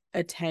being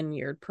a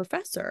tenured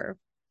professor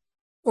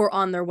or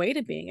on their way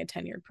to being a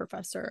tenured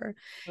professor.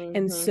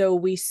 And so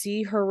we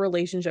see her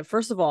relationship.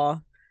 First of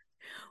all,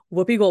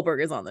 Whoopi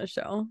Goldberg is on this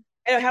show.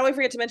 How do I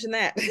forget to mention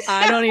that?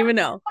 I don't even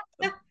know.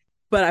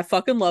 But I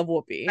fucking love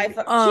Whoopi. She has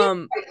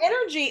great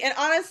energy. And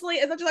honestly,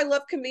 as much as I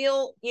love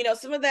Camille,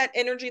 some of that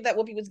energy that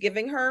Whoopi was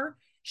giving her,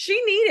 she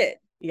needed.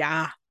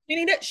 Yeah.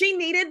 She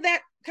needed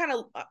that kind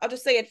of, I'll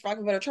just say it for lack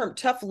of a better term,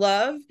 tough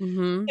love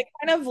to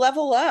kind of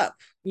level up.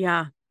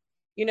 Yeah.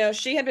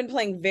 She had been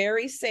playing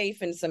very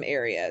safe in some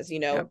areas,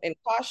 and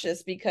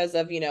cautious because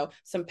of,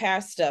 some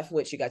past stuff,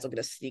 which you guys will get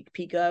a sneak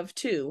peek of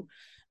too.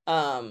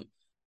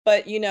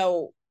 But,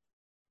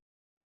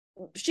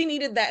 she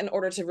needed that in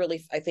order to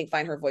really, I think,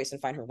 find her voice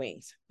and find her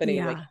wings. But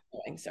anyway,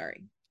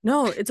 sorry.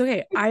 No, it's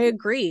okay. I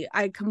agree.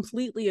 I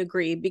completely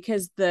agree,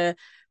 because the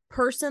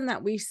person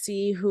that we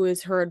see who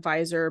is her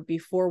advisor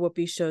before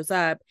Whoopi shows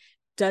up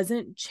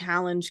doesn't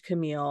challenge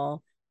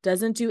Camille,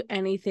 doesn't do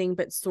anything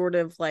but sort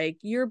of like,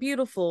 you're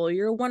beautiful,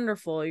 you're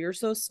wonderful, you're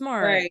so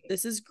smart, right,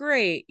 this is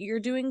great, you're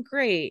doing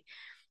great.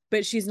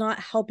 But she's not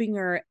helping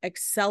her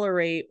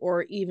accelerate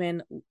or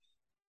even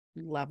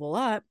level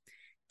up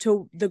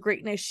to the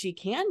greatness she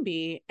can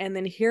be. And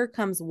then here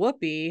comes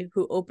Whoopi,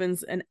 who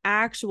opens an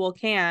actual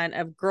can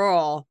of,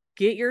 girl,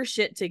 get your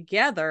shit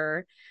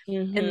together.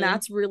 And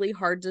that's really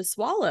hard to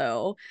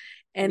swallow.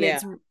 And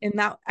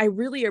that I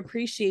really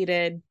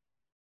appreciated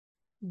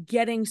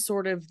getting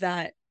sort of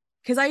that,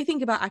 because I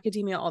think about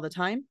academia all the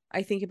time.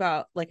 I think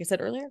about, like I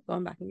said earlier,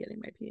 going back and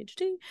getting my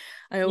PhD.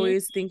 I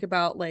always think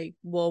about, like,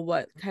 well,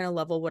 what kind of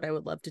level would I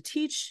would love to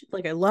teach?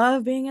 Like, I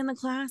love being in the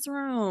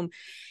classroom.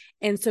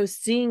 And so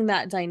seeing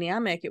that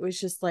dynamic, it was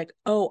just like,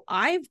 oh,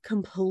 I've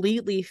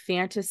completely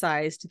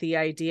fantasized the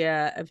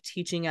idea of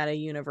teaching at a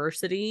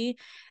university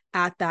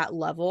at that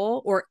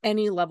level, or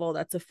any level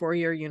that's a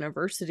 4-year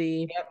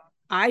university.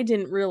 I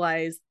didn't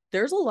realize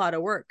there's a lot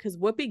of work, because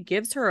Whoopi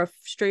gives her a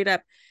straight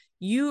up,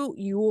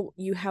 you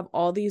have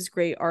all these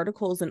great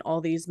articles in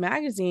all these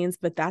magazines,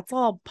 but that's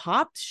all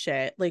popped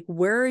shit. Like,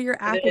 where are your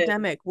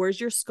academic? Where's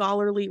your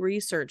scholarly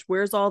research?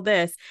 Where's all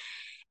this?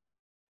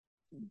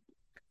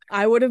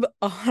 I would have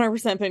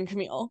 100% been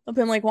Camille. I've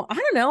been like, well, I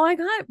don't know. I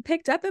got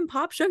picked up in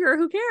Pop Sugar.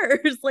 Who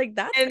cares? Like,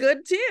 that's And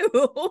good too.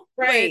 But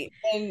right.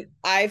 And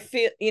I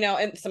feel,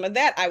 and some of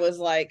that I was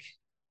like,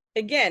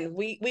 again,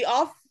 we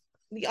all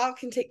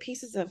can take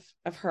pieces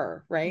of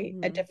her, right?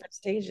 At mhm, different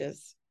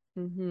stages.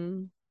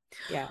 mhm.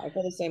 Yeah, I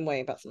feel the same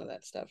way about some of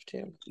that stuff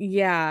too.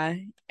 Yeah.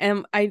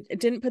 And I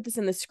didn't put this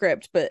in the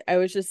script, but I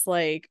was just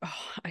like,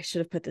 oh, I should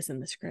have put this in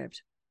the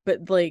script.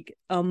 But like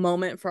a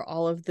moment for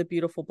all of the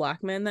beautiful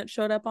black men that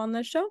showed up on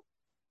this show.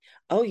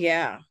 Oh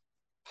yeah.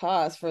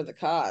 Pause for the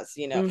cause.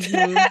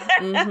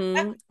 Mm-hmm.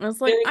 Mm-hmm. I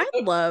was like, There is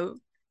I'd a love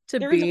to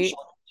there is a be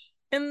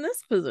in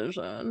this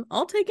position.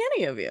 I'll take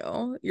any of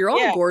you. You're all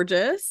yeah,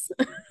 gorgeous.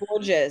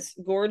 gorgeous,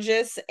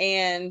 gorgeous,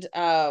 and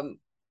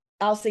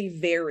I'll say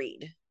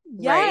varied,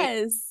 right?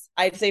 Yes.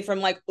 I'd say from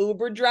like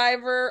Uber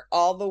driver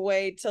all the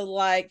way to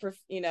like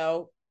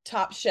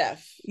top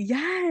chef,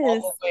 Yes. all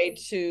the way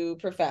to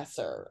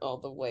professor, all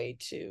the way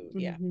to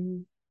yeah. Mm-hmm.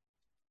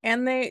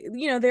 And they,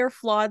 they're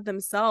flawed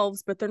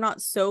themselves, but they're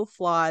not so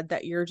flawed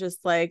that you're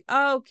just like,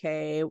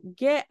 okay,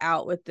 get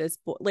out with this.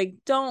 Like,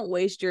 don't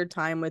waste your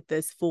time with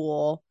this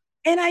fool.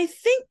 And I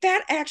think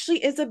that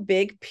actually is a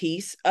big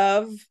piece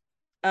of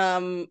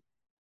um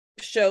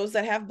shows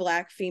that have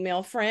black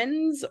female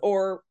friends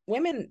or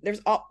women.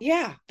 There's all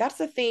yeah, that's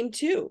a theme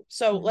too.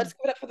 So Mm-hmm. let's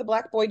give it up for the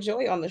black boy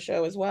Joey on the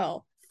show as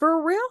well.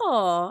 For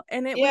real.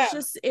 And Yeah,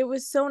 it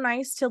was so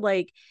nice to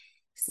like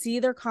see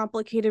their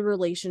complicated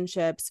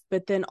relationships,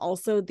 but then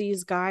also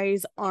these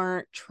guys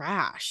aren't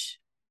trash.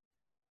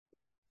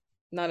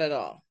 not at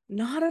all.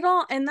 Not at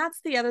all. And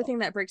that's the other thing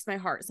that breaks my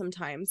heart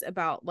sometimes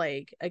about,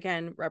 like,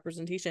 again,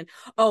 representation.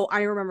 Oh,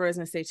 I remember what I was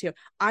going to say too.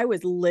 I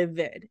was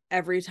livid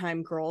every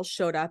time girls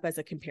showed up as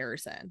a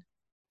comparison.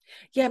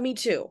 Yeah, me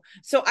too.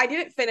 So I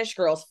didn't finish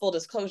Girls, full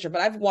disclosure,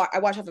 but I watched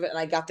half of it and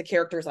I got the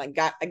characters. I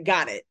got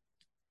it.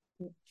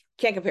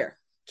 Can't compare.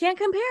 Can't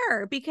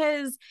compare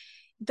because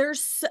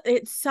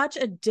it's such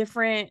a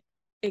different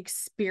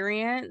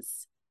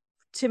experience.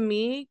 To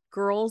me,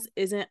 Girls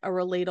isn't a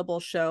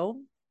relatable show.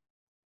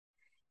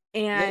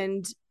 Nope.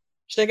 And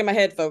Shaking my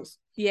head, folks.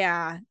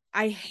 yeah,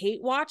 I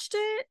hate watched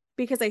it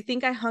because I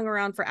think I hung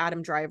around for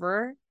Adam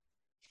Driver,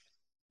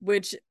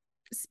 which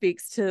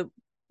speaks to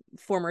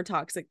former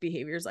toxic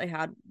behaviors I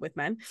had with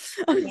men.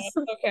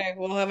 Okay,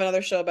 we'll have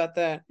another show about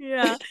that.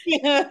 Yeah.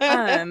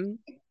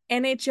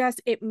 And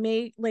it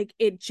made like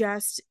it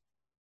just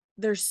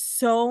there's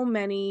so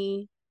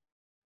many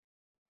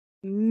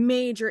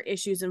major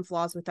issues and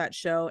flaws with that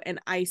show, and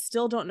I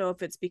still don't know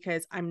if it's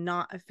because I'm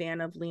not a fan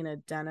of Lena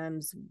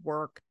Dunham's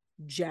work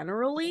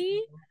generally,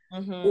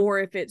 Mm-hmm. or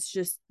if it's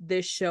just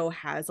this show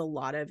has a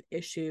lot of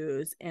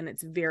issues and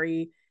it's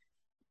very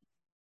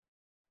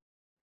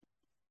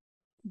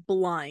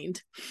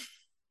blind.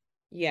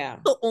 Yeah,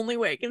 The only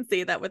way I can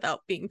say that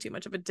without being too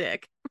much of a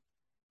dick.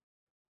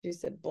 she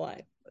said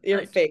blind.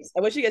 Your face.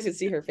 I wish you guys could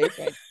see her face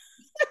right.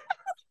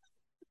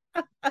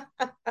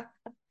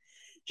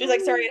 She's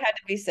like, sorry, it had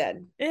to be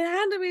said. It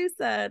had to be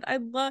said. I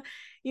love,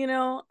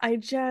 I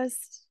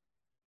just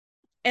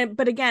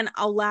but again,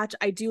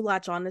 I do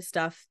latch on to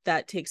stuff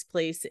that takes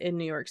place in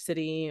New York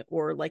City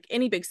or like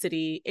any big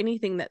city,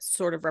 anything that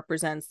sort of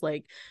represents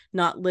like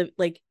not live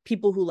like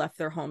people who left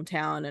their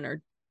hometown and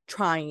are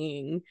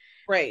trying.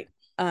 Right.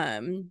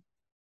 Um,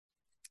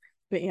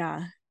 but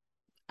yeah,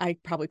 I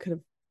probably could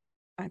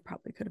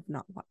have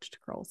not watched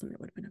Girls and it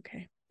would have been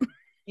okay.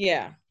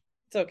 Yeah.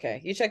 It's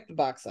okay. You check the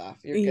box off.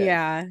 You're good.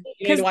 Yeah, You need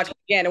because to watch it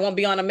again. It won't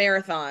be on a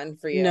marathon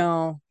for you.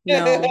 no,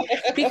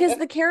 because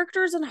the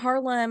characters in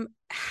Harlem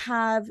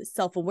have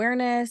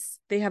self-awareness,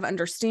 they have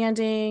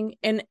understanding,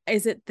 and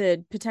is it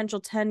the potential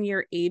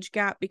 10-year age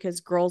gap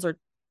because girls are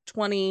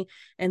 20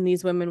 and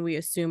these women we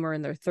assume are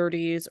in their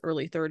 30s,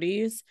 early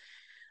 30s.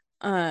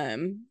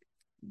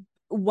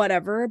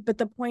 Whatever, but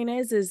the point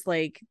is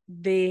like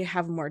they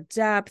have more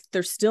depth,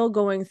 they're still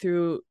going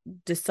through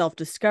the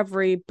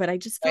self-discovery, but I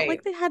just felt Right.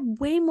 like they had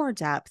way more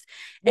depth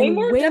Way and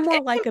more way depth more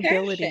and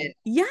likability. compassion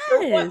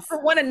Yes.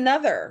 for one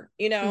another,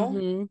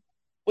 Mm-hmm.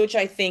 which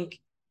I think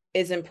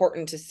is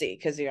important to see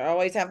because you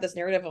always have this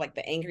narrative of like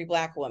the angry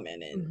black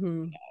woman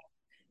and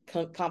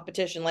Mm-hmm.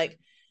 competition. Like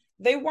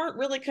they weren't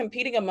really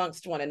competing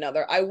amongst one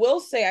another. I will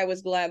say I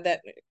was glad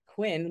that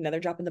Quinn, another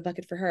drop in the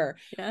bucket for her.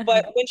 Yeah.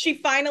 But when she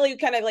finally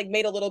kind of like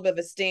made a little bit of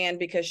a stand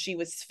because she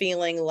was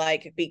feeling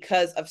like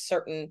because of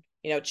certain,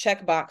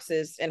 check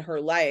boxes in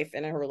her life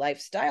and in her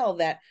lifestyle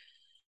that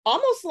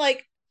almost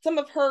like some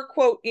of her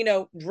quote,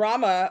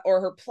 drama or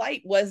her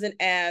plight wasn't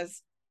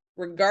as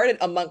regarded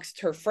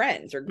amongst her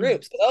friends or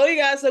groups. Oh, you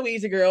got so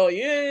easy, girl.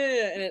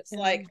 Yeah. And it's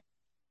like,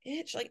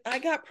 it's like I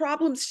got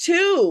problems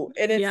too.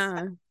 And it's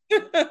Yeah.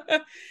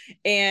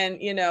 and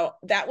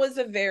that was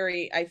a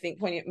very, I think,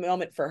 poignant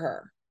moment for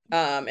her.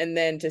 And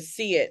then to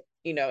see it,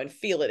 and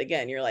feel it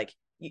again, you're like,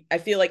 I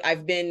feel like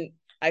I've been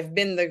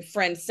the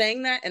friend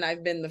saying that, and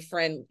I've been the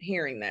friend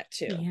hearing that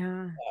too.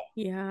 Yeah. So,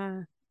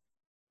 Yeah.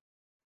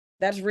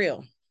 that's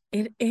real.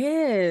 It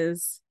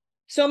is.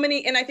 So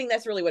many, and I think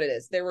that's really what it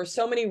is. There were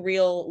so many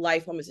real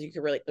life moments that you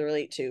could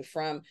relate to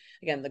from,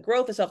 again, the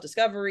growth, the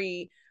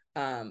self-discovery,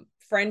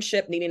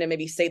 friendship, needing to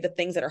maybe say the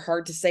things that are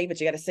hard to say, but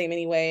you got to say them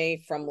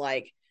anyway, from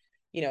like,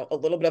 a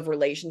little bit of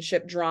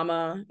relationship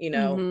drama,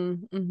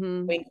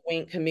 wink,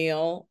 wink,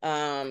 Camille.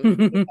 But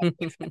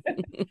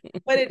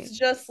it's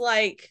just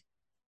like,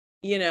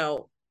 you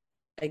know,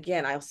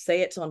 again, I'll say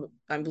it till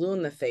I'm blue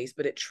in the face,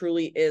 but it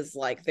truly is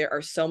like there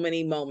are so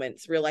many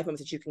moments, real life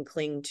moments that you can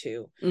cling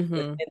to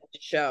within the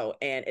show.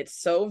 And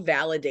it's so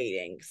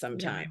validating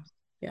sometimes.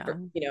 Yeah.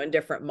 For, in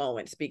different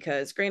moments,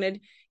 because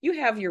granted, you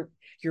have your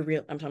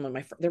real, I'm talking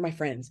about they're my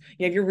friends.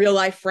 You have your real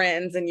life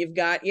friends and you've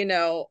got,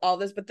 all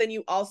this, but then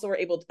you also are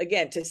able to,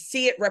 again, to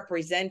see it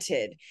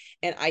represented.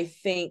 And I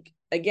think,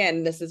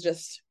 again, this is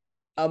just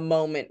a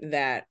moment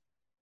that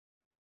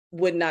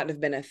would not have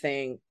been a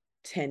thing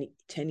 10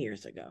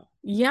 years ago.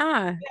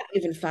 Yeah.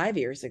 Even 5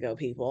 years ago,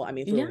 people. I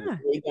mean, if we're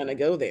really gonna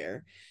go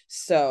there.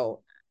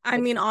 So I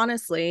mean,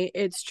 honestly,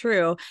 it's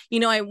true.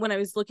 When I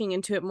was looking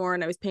into it more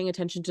and I was paying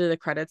attention to the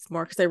credits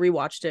more, because I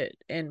rewatched it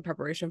in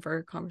preparation for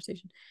a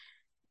conversation.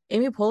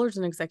 Amy Poehler's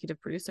an executive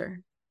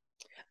producer.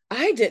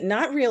 I did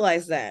not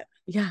realize that.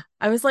 Yeah.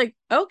 I was like,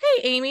 okay,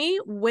 Amy,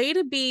 way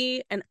to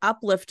be an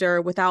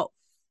uplifter without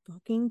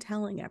fucking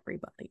telling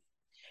everybody.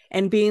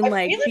 And being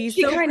like, be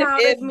so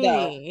proud of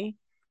me.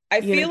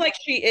 I feel like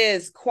she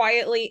is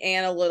quietly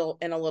and a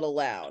little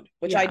loud,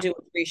 which I do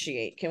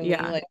appreciate. Can we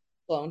like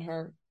clone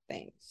her?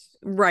 Thanks.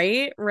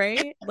 Right.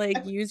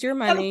 Like, use your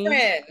money.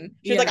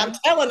 She's like, I'm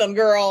telling them,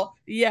 girl.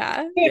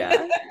 Yeah.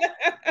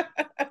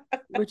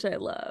 Which I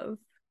love.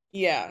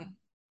 Yeah.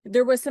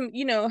 There was some,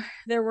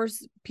 there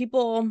was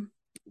people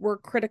were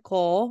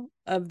critical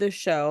of the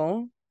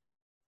show.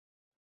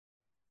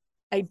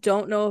 I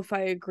don't know if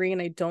I agree,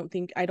 and I don't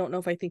know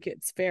if I think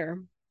it's fair,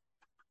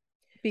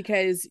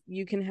 because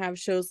you can have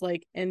shows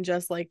like And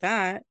Just Like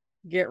That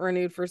get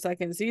renewed for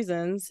second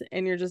seasons,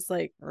 and you're just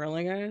like,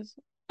 really, guys?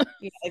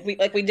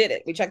 like we did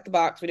it. We checked the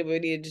box. We did what we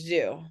needed to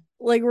do.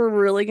 Like, we're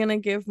really gonna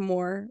give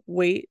more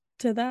weight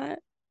to that?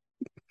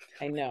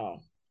 I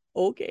know.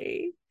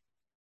 Okay.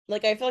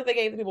 Like, I feel like they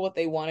gave people what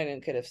they wanted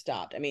and could have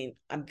stopped. I mean,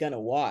 I'm gonna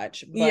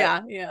watch, but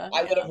yeah.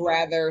 I would have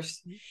rather.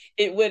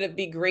 It would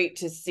be great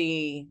to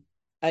see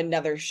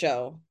another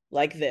show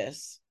like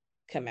this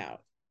come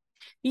out.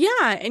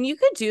 Yeah, and you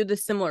could do the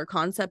similar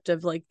concept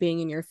of like being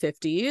in your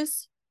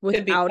 50s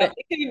without it.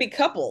 It could be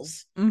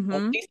couples,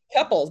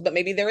 couples, but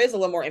maybe there is a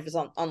little more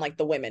emphasis on like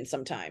the women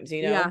sometimes,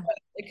 Yeah. But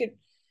it could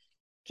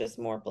just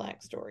more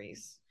Black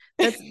stories.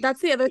 That's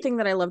the other thing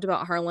that I loved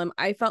about Harlem.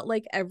 I felt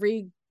like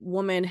every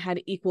woman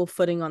had equal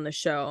footing on the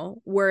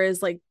show,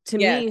 whereas like to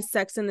me,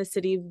 Sex and the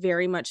City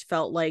very much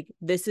felt like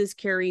this is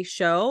Carrie's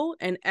show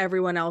and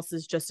everyone else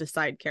is just a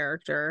side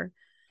character.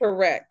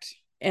 Correct.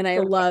 And I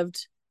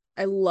loved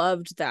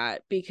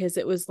that, because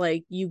it was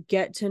like you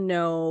get to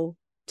know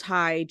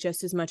Ty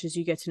just as much as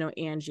you get to know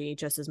Angie,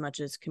 just as much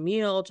as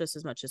Camille, just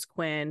as much as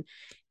Quinn,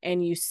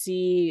 and you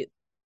see,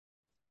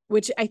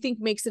 which I think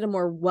makes it a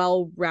more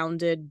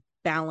well-rounded,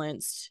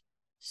 balanced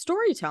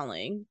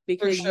storytelling,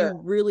 because you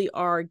really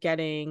are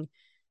getting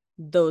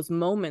those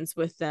moments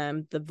with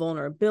them, the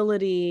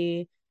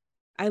vulnerability.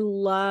 I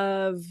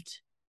loved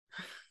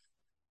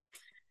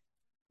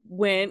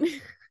when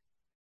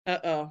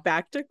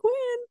back to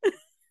Quinn.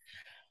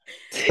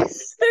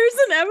 There's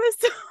an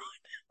episode.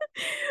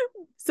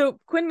 So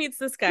Quinn meets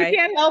this guy. You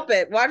can't help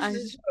it. Watch the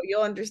show.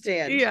 You'll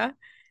understand. Yeah.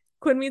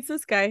 Quinn meets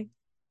this guy.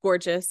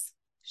 Gorgeous.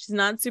 She's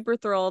not super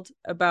thrilled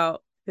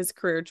about his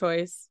career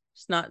choice.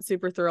 She's not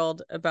super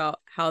thrilled about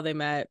how they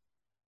met.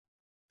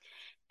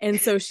 And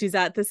so she's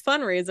at this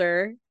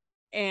fundraiser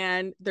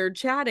and they're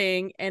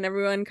chatting, and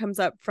everyone comes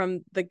up from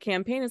the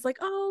campaign. It's like,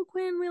 oh,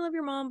 Quinn, we love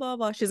your mom, blah,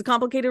 blah. She has a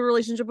complicated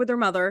relationship with her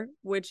mother,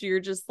 which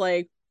you're just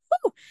like,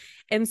 whoo.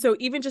 And so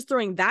even just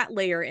throwing that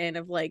layer in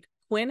of like,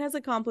 Quinn has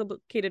a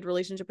complicated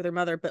relationship with her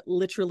mother, but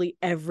literally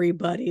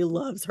everybody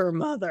loves her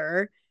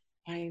mother.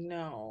 I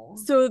know.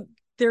 So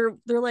they're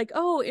like,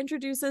 oh,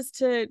 introduce us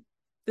to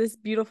this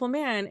beautiful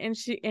man.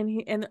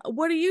 And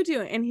what are you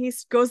doing? And he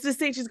goes to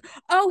stage. She's,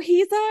 oh,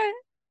 he's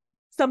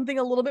something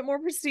a little bit more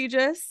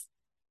prestigious.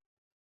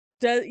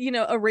 Does,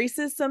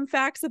 erases some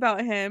facts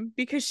about him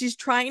because she's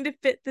trying to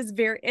fit this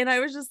and I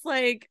was just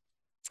like,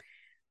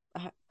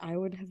 I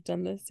would have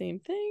done the same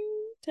thing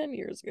 10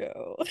 years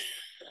ago.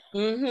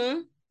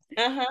 Now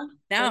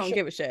I don't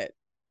give a shit.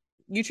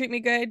 You treat me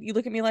good. You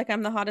look at me like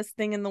I'm the hottest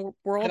thing in the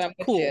world.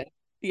 Cool.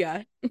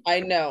 Yeah. I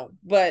know,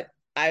 but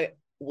I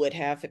would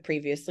have it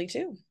previously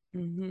too.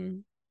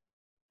 Another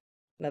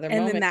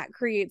moment. Then that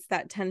creates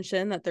that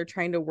tension that they're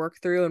trying to work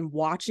through, and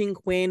watching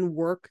Quinn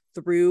work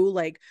through,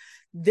 like,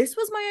 this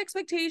was my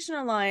expectation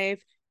in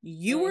life.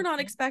 You were not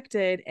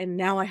expected, and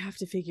now I have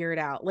to figure it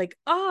out. Like,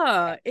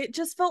 it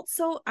just felt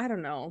so, I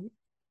don't know.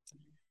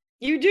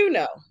 You do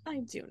know.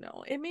 I do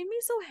know. It made me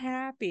so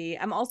happy.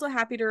 I'm also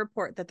happy to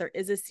report that there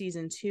is a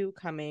season 2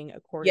 coming,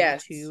 according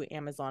to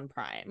Amazon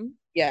Prime.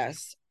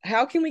 Yes.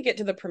 How can we get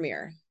to the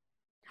premiere?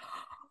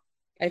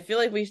 I feel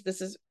like this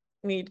is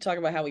we need to talk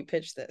about how we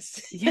pitch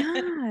this. Yeah.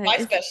 My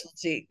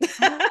specialty.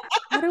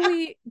 How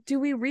do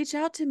we reach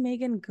out to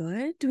Megan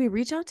Good? Do we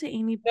reach out to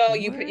Amy No,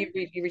 Poehler?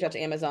 you reach out to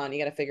Amazon. You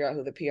got to figure out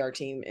who the PR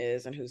team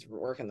is and who's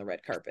working the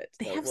red carpet.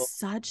 They have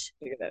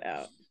figure that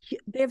out.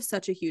 They have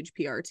such a huge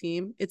PR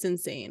team. It's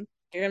insane.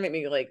 You're gonna make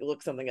me like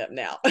look something up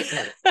now.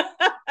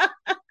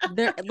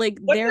 They're like,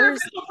 what's their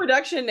official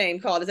production name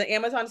called? Is it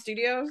Amazon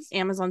Studios?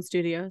 Amazon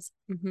Studios.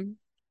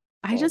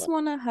 I just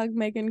want to hug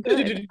Megan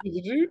Good.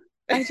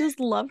 I just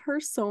love her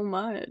so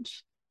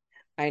much.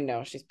 I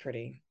know, she's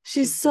pretty.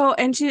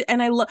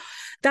 I love,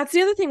 that's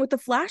the other thing with the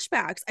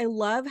flashbacks. I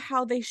love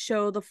how they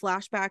show the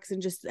flashbacks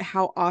and just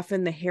how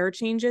often the hair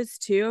changes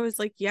too. I was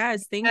like,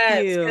 yes, thank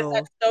you.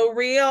 That's so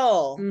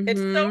real.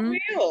 It's so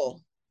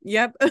real.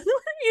 Yep. And she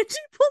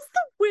pulls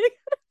the wig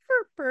out of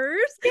her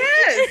purse.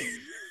 Yes.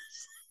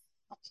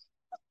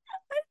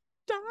 I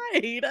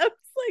died. I was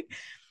like,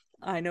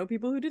 I know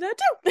people who do that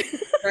too.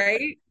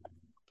 Right?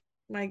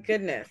 My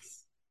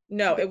goodness.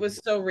 No, it was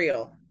so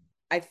real.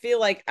 I feel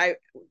like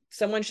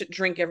someone should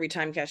drink every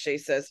time Cachet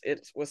says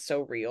it was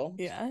so real.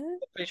 Yeah. I'm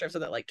pretty sure I've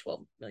said that like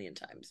 12 million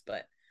times,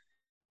 but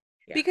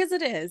yeah. Because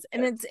it is.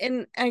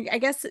 And I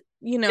guess,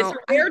 you know, it's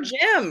a rare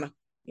gem.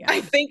 Yeah.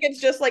 I think it's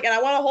just like, and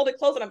I want to hold it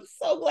close, and I'm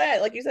so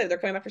glad, like you said, they're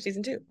coming back for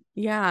season 2.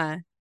 Yeah.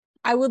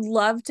 I would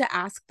love to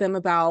ask them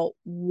about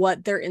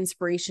what their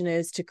inspiration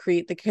is to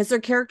create because their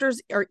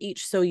characters are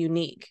each so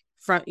unique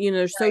from, you know,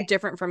 they're so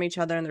different from each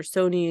other and they're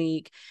so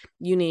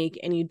unique.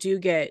 And you do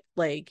get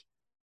like,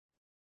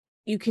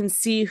 you can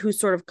see who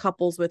sort of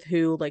couples with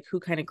who, like who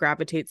kind of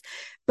gravitates,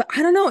 but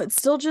I don't know.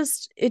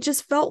 It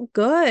just felt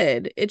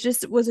good. It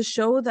just was a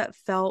show that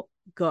felt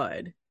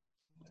good.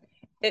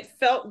 It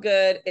felt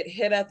good. It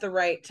hit at the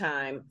right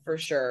time for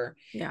sure.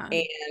 Yeah.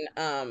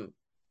 And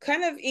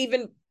kind of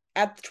even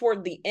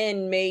toward the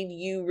end made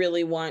you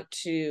really want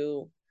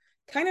to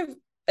kind of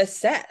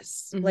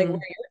assess like where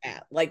you're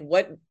at, like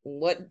what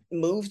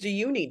moves do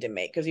you need to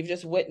make, because you've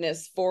just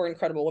witnessed 4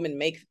 incredible women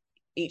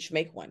each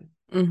make one.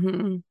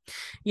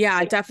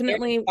 Yeah,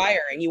 definitely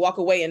inspiring. You walk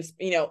away and,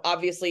 you know,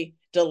 obviously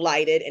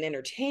delighted and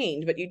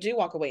entertained, but you do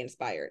walk away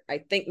inspired. I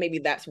think maybe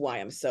that's why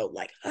I'm so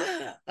like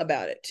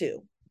about it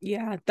too.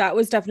 Yeah, that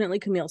was definitely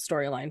Camille's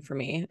storyline for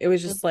me. It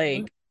was just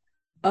like,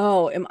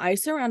 oh, am I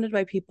surrounded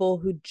by people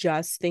who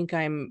just think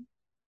I'm,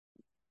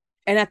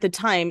 and at the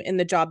time in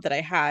the job that I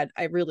had,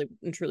 I really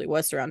and truly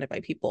was surrounded by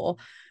people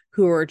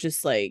who were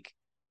just like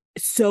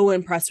so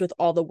impressed with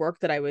all the work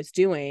that I was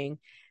doing.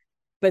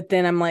 But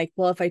then I'm like,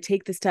 well, if I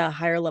take this to a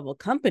higher level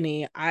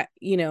company,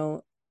 you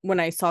know, when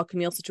I saw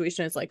Camille's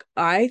situation, it's like,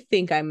 I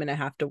think I'm going to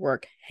have to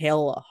work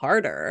hella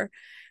harder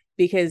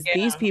because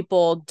these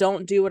people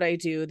don't do what I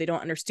do. They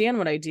don't understand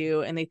what I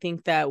do. And they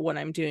think that what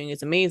I'm doing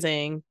is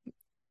amazing.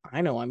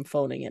 I know I'm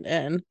phoning it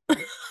in.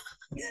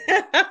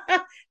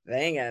 They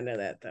ain't gotta know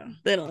that though.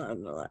 They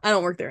don't know that. I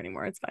don't work there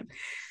anymore. It's fine.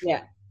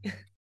 Yeah.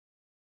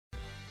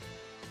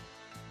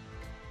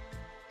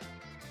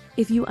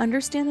 If you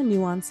understand the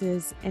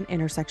nuances and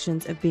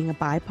intersections of being a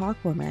BIPOC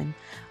woman,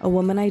 a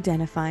woman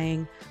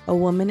identifying, a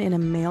woman in a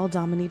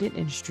male-dominated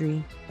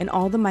industry, and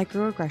all the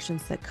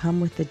microaggressions that come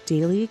with the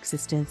daily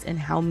existence and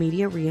how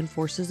media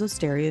reinforces those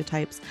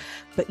stereotypes,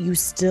 but you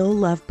still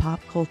love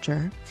pop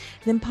culture,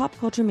 then Pop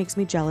Culture Makes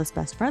Me Jealous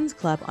Best Friends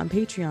Club on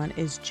Patreon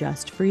is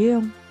just for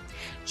you.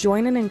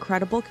 Join an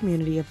incredible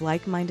community of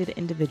like-minded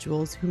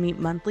individuals who meet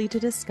monthly to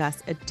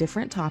discuss a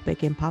different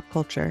topic in pop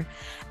culture,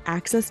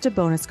 access to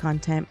bonus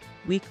content,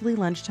 weekly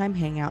lunchtime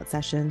hangout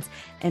sessions,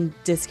 and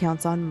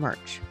discounts on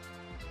merch.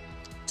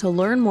 To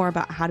learn more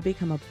about how to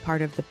become a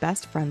part of the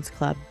Best Friends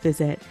Club,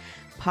 visit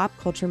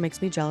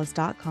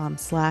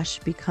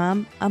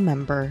popculturemakesmejealous.com/become a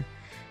member.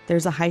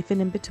 There's a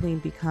hyphen in between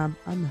become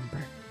a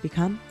member.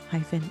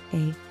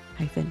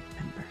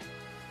 Become-a-member.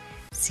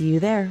 See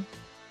you there.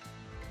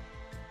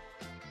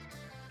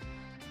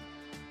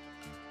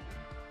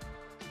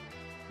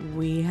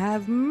 We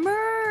have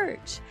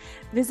merch.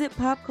 Visit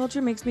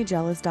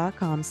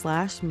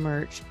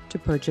popculturemakesmejealous.com/merch to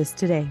purchase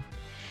today.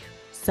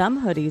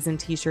 Some hoodies and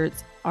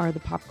t-shirts are the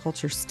pop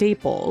culture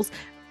staples,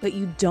 but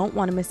you don't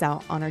want to miss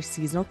out on our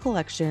seasonal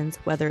collections,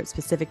 whether it's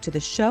specific to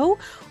the show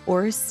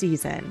or a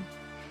season.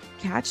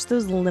 Catch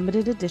those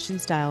limited edition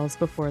styles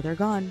before they're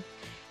gone.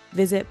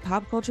 Visit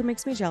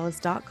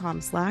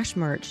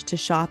popculturemakesmejealous.com/merch to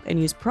shop and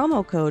use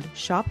promo code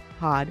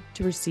SHOPPOD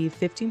to receive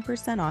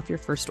 15% off your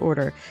first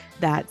order.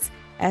 That's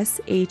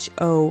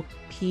SHOPPOD.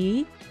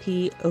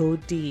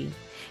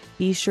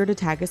 Be sure to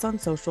tag us on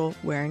social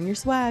wearing your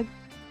swag.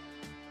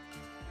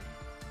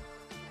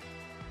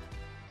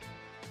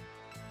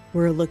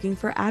 We're looking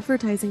for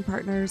advertising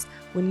partners.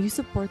 When you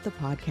support the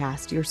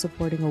podcast, you're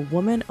supporting a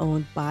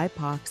woman-owned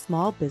BIPOC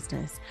small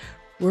business.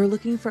 We're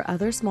looking for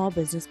other small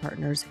business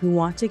partners who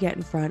want to get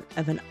in front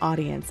of an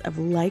audience of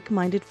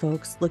like-minded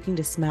folks looking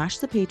to smash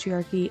the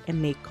patriarchy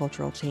and make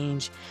cultural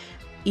change.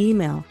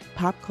 Email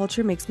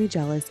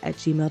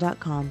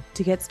popculturemakesmejealous@gmail.com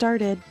to get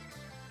started.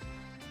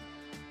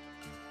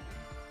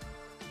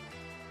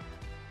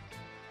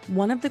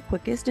 One of the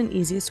quickest and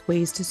easiest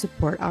ways to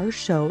support our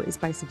show is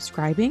by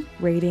subscribing,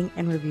 rating,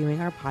 and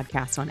reviewing our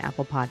podcast on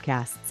Apple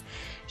Podcasts.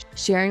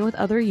 Sharing with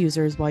other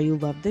users why you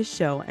love this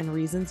show and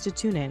reasons to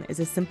tune in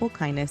is a simple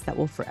kindness that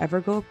will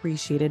forever go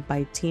appreciated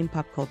by Team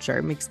Pop Culture.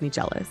 It makes me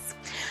jealous.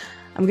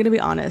 I'm going to be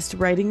honest,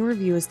 writing a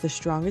review is the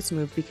strongest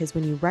move because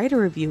when you write a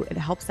review, it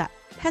helps that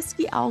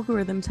pesky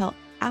algorithm tell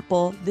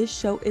Apple this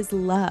show is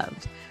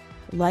loved.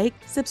 Like,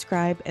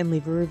 subscribe, and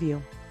leave a review.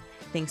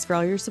 Thanks for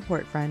all your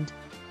support, friend.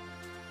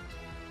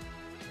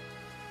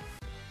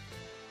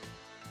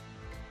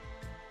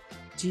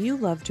 Do you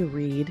love to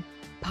read?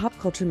 Pop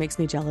Culture Makes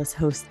Me Jealous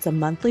hosts a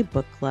monthly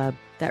book club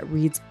that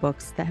reads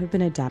books that have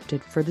been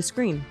adapted for the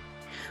screen.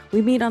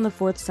 We meet on the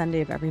fourth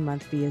Sunday of every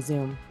month via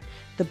Zoom.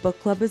 The book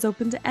club is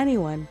open to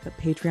anyone, but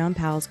Patreon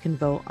pals can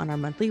vote on our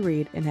monthly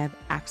read and have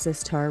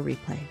access to our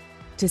replay.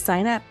 To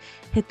sign up,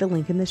 hit the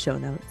link in the show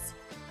notes.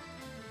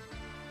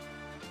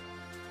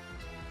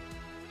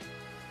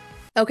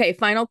 Okay,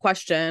 final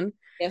question.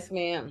 Yes,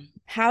 ma'am.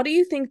 How do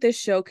you think this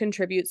show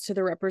contributes to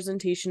the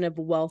representation of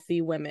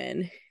wealthy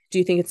women? Do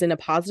you think it's in a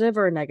positive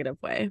or a negative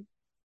way?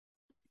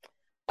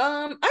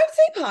 I'd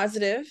say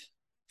positive,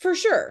 for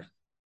sure.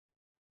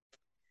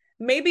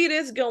 Maybe it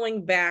is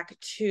going back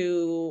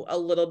to a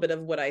little bit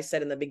of what I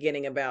said in the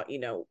beginning about,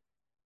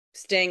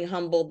 staying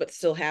humble, but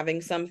still having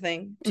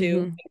something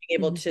too, being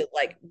able to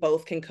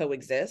both can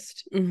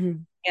coexist.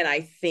 And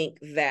I think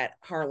that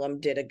Harlem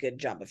did a good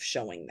job of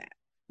showing that.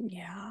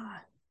 Yeah.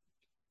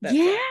 That's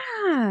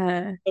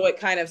yeah. So it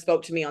kind of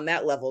spoke to me on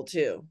that level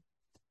too,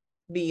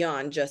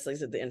 beyond just like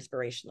the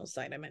inspirational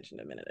side I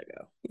mentioned a minute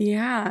ago.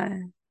 Yeah.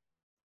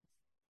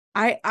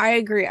 I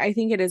agree. I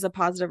think it is a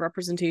positive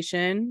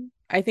representation.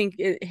 I think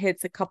it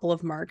hits a couple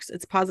of marks.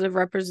 It's positive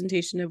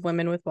representation of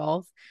women with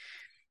wealth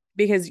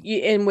because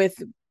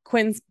with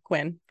Quinn's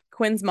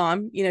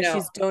mom,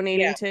 she's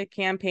donating to a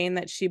campaign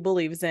that she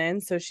believes in.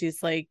 So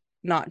she's like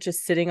not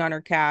just sitting on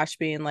her cash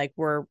being like,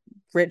 we're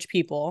rich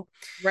people.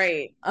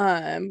 Right.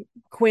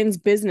 Quinn's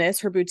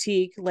business, her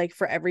boutique, like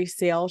for every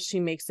sale, she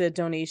makes a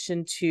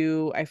donation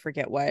to, I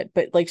forget what,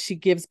 but like she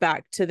gives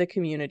back to the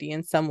community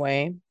in some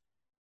way.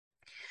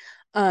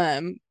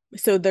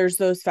 So there's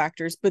those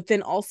factors, but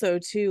then also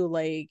too,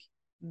 like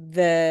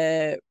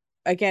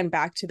again,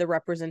 back to the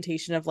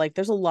representation of like,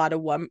 there's a lot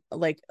of one,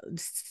 like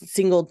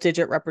single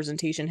digit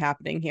representation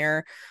happening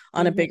here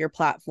on a bigger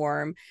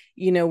platform.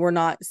 We're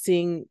not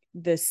seeing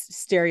this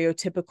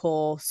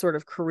stereotypical sort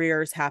of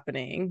careers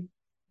happening.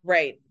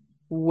 Right.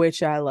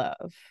 Which I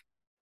love.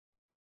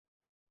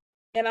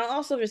 And I'll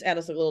also just add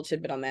us a little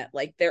tidbit on that.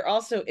 Like there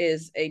also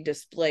is a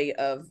display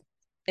of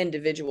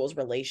individuals'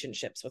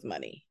 relationships with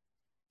money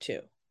too.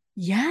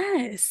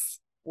 Yes.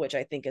 Which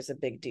I think is a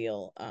big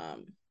deal.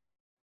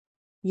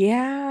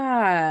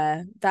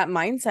 Yeah, that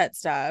mindset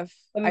stuff.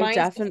 I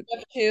definitely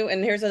stuff too.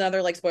 And here's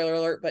another like spoiler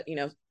alert, but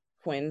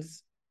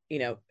Quinn's,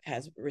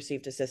 has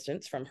received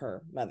assistance from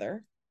her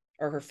mother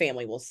or her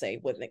family, will say,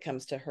 when it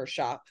comes to her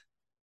shop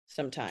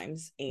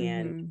sometimes.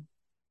 And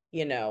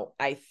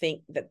I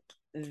think that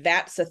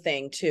that's a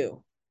thing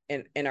too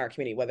in our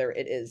community, whether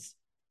it is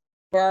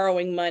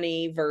borrowing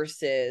money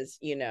versus,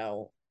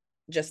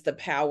 just the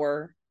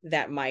power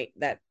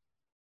that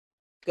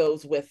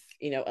goes with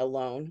a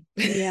loan.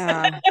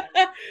 Yeah.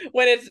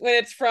 when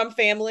it's from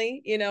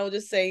family,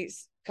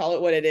 just call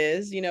it what it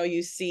is.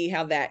 You see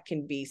how that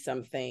can be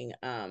something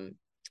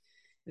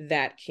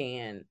that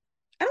can,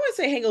 I don't want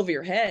to say hang over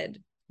your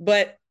head,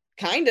 but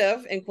kind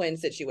of in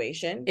Quinn's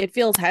situation. It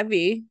feels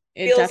heavy.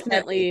 It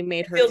definitely heavy.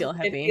 Made her feel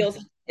heavy.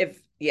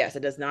 Yes,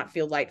 it does not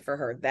feel light for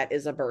her. That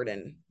is a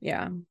burden.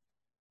 Yeah.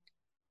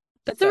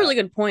 That's a really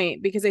good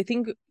point because I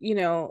think,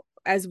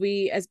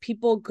 as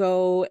people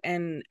go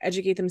and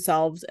educate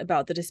themselves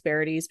about the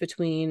disparities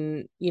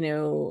between,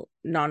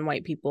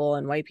 non-white people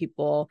and white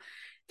people,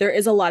 there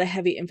is a lot of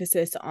heavy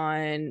emphasis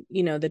on,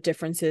 the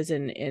differences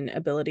in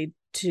ability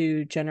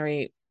to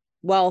generate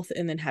wealth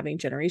and then having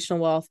generational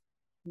wealth.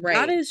 Right.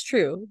 That is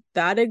true.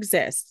 That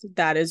exists.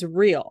 That is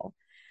real.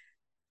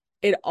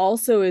 It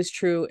also is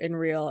true and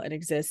real and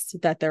exists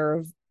that there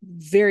are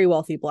very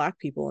wealthy Black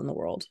people in the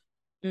world.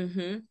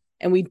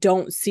 And we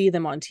don't see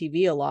them on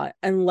TV a lot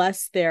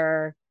unless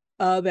they're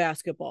a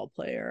basketball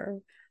player,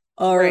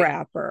 a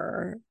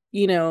rapper,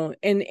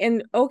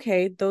 and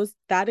okay,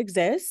 that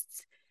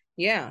exists.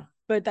 Yeah.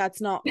 But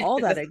that's not all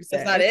that exists.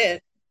 That's not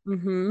it.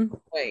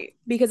 Right.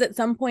 Because at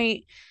some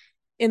point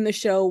in the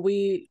show,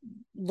 we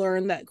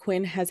learn that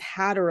Quinn has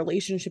had a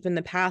relationship in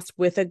the past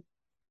with a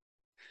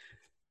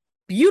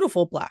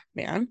beautiful Black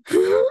man.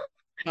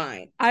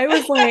 Fine. I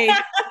was like,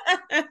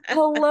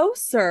 hello,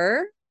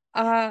 sir.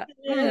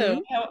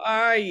 Hello, how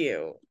are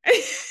you?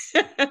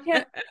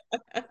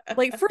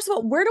 Like, first of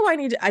all, where do I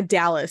need to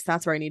Dallas?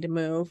 That's where I need to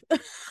move.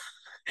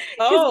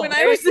 When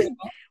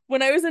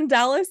I was in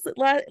Dallas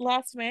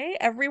last May,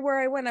 everywhere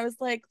I went, I was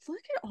like, look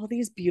at all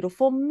these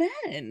beautiful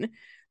men.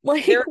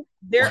 Like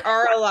there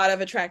are a lot of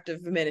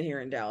attractive men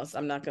here in Dallas.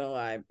 I'm not gonna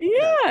lie.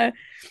 Yeah.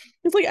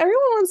 It's like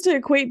everyone wants to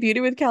equate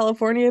beauty with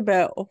California,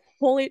 but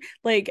holy,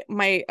 like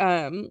my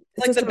Like the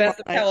sister-in-law best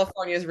of and I,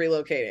 California is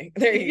relocating.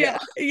 There you go.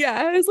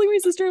 yeah, I was like, my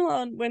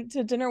sister-in-law went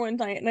to dinner one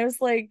night and I was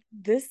like,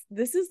 this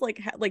is like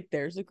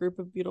there's a group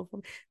of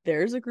beautiful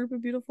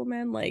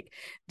men. Like,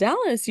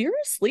 Dallas, you're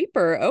a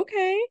sleeper.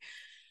 Okay.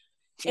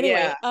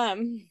 Anyway, Yeah,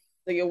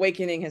 the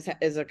awakening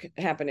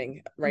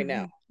happening right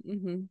now.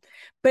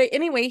 but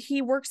anyway,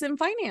 he works in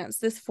finance,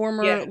 this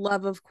former Yeah,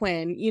 love of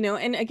Quinn,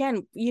 and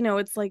again,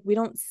 it's like we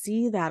don't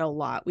see that a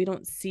lot. We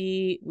don't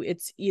see,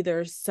 it's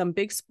either some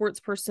big sports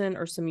person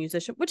or some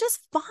musician, which is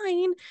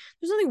fine.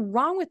 There's nothing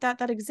wrong with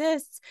that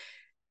exists.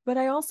 But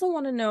I also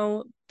want to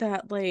know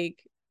that,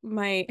 like,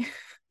 my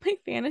my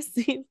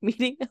fantasy of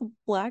meeting a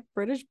Black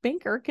British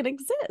banker can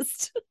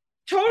exist.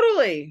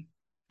 totally.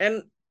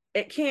 And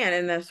it can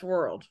in this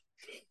world,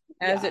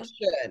 as Yeah. it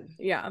should.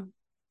 Yeah.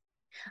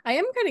 I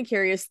am kind of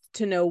curious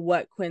to know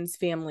what Quinn's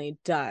family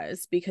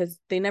does, because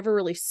they never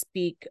really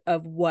speak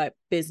of what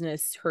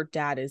business her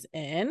dad is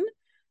in.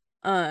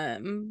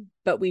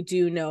 But we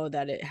do know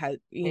that it has,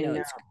 I know.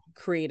 it's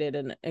created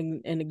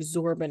an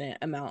exorbitant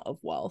amount of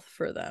wealth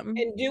for them.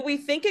 And do we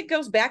think it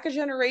goes back a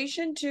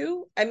generation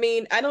too? I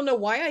mean, I don't know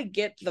why I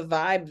get the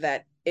vibe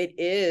that it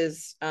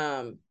is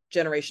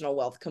generational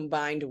wealth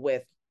combined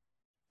with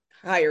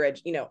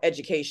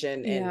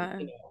education and Yeah.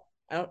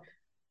 I don't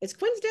is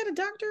Quinn's dad a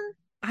doctor?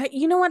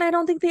 You know what? I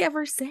don't think they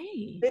ever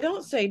say. They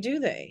don't say, do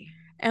they?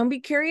 And I'd be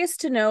curious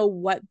to know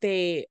what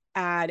they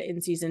add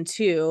in season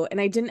 2. And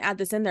I didn't add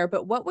this in there,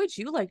 but what would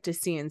you like to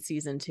see in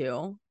season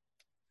 2?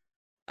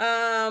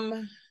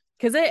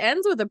 Because it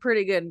ends with a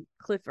pretty good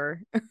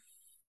cliffer.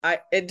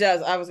 It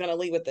does. I was gonna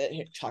leave with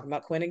it, talking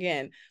about Quinn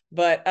again,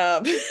 but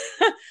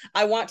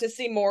I want to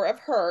see more of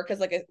her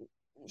because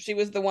she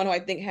was the one who I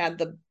think had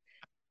the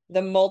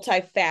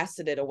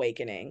multifaceted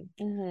awakening.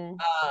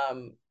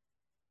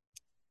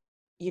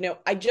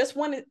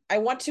 I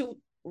want to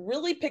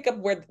really pick up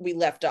where we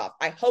left off.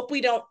 I hope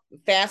we don't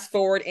fast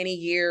forward any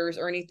years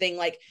or anything.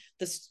 Like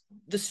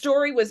the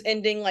story was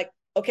ending like,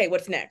 okay,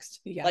 what's next?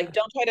 Yeah. Like,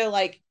 don't try to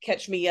like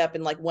catch me up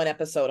in like one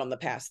episode on the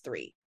past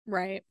 3.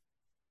 Right.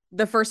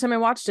 The first time I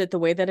watched it, the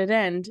way that it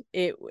ended,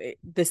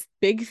 this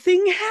big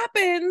thing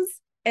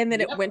happens, and then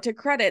it went to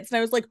credits, and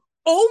I was like,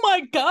 oh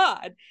my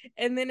God.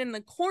 And then in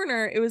the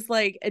corner, it was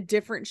like a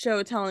different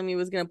show telling me it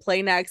was going to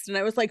play next. And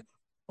I was like,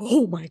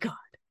 oh my God.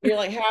 You're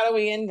like, how do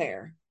we end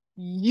there?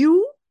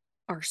 You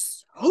are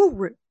so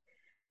rude,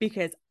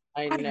 because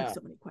I have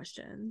so many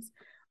questions.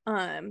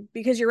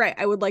 Because you're right.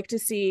 I would like to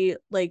see,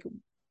 like,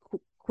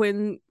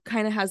 Quinn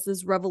kind of has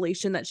this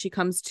revelation that she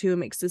comes to,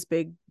 makes this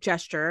big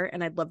gesture,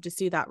 and I'd love to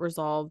see that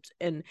resolved.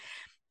 And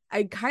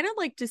I'd kind of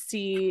like to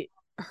see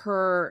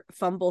her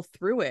fumble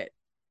through it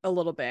a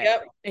little bit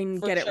and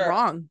get it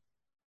wrong.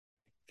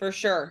 For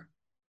sure.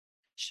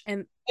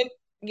 And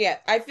yeah,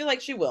 I feel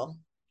like she will.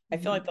 I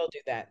feel like they'll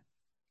do that.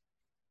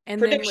 And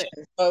predictions,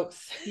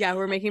 folks. Yeah,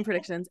 we're making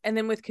predictions. And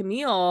then with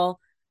Camille,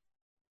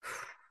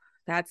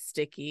 that's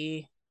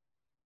sticky.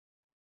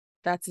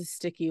 That's a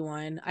sticky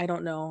one. I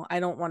don't know. I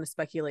don't want to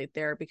speculate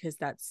there because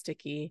that's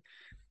sticky.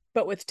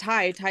 But with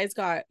Ty's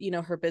got,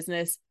 her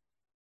business.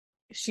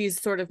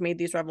 She's sort of made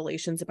these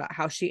revelations about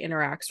how she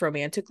interacts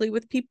romantically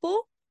with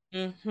people.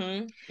 And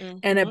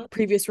a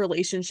previous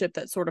relationship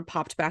that sort of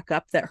popped back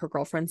up that her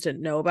girlfriends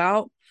didn't know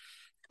about.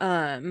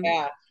 And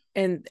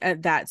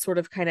that sort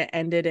of kind of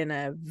ended in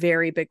a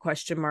very big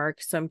question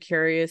mark. So I'm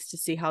curious to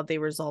see how they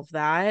resolve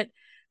that.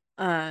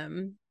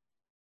 And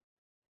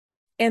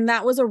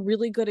that was a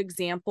really good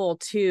example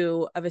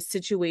too of a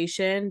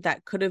situation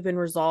that could have been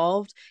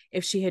resolved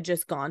if she had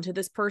just gone to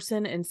this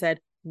person and said,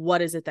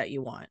 what is it that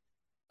you want?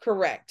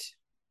 Correct.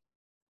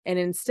 And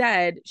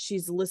instead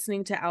she's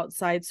listening to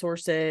outside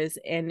sources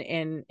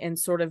and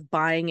sort of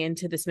buying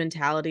into this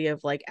mentality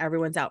of like,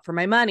 everyone's out for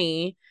my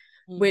money,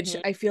 which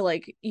I feel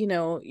like,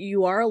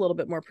 you are a little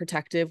bit more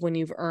protective when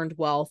you've earned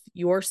wealth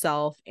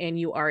yourself and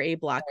you are a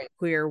Black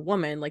queer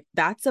woman. Like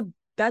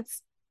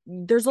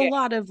there's a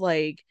lot of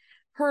like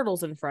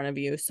hurdles in front of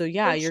you. So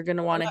yeah, you're going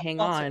to want to hang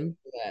on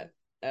that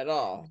at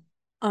all.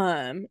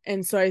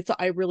 And so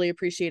I really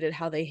appreciated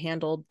how they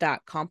handled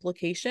that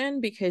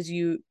complication, because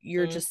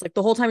you're just like,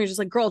 the whole time you're just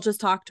like, girl,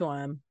 just talk to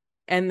him.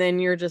 And then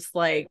you're just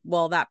like,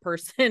 well, that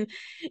person,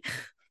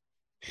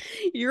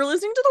 you're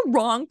listening to the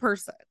wrong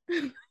person.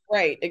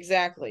 Right,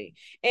 exactly.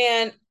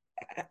 And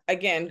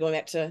again, going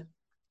back to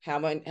how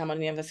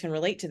many of us can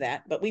relate to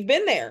that, but we've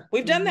been there.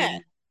 We've done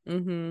that.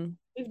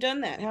 We've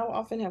done that. How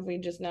often have we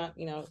just not,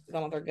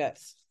 gone with our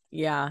guts?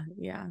 Yeah,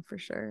 for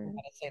sure.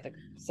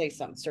 Say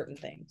some certain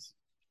things.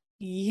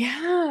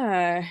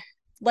 Yeah.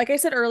 Like I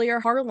said earlier,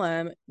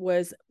 Harlem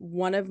was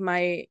one of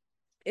my,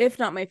 if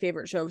not my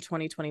favorite show of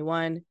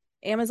 2021.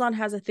 Amazon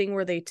has a thing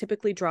where they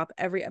typically drop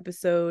every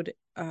episode,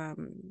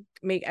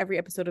 make every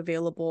episode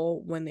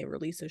available when they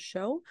release a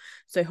show.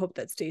 So I hope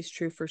that stays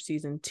true for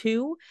season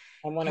 2.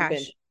 I want to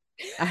binge.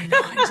 I know.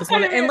 I just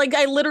want to, and like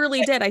I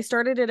literally did. I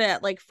started it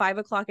at like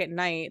 5:00 at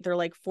night. They're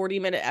like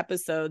 40-minute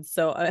episodes.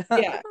 So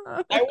yeah,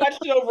 I watched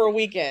it over a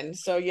weekend.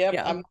 So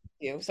yeah. I'm with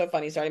you. So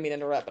funny. Sorry to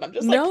interrupt, but I'm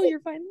just like, no,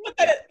 you're fine. Put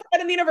that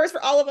in the universe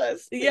for all of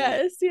us. Please.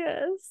 Yes.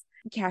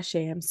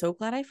 Cachet, I'm so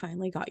glad I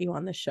finally got you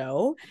on the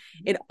show.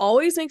 It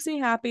always makes me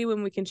happy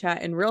when we can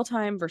chat in real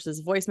time versus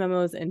voice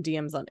memos and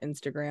DMs on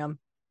Instagram.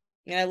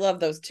 And I love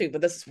those too,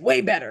 but this is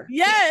way better.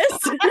 Yes.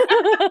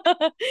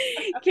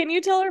 Can you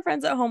tell our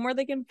friends at home where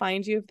they can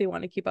find you if they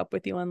want to keep up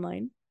with you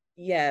online?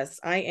 Yes,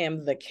 I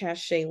am the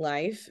Cachet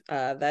Life.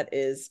 That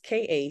is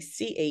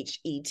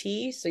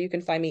Kachet. So you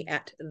can find me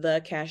at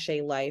the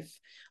Cachet Life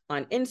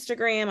on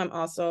Instagram. I'm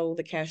also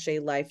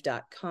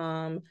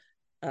thecachetlife.com.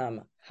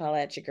 Holla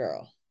at your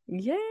girl.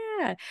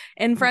 Yeah.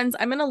 And friends,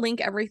 I'm going to link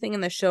everything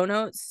in the show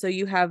notes so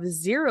you have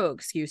zero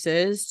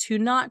excuses to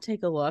not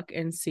take a look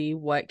and see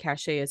what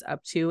Cachet is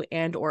up to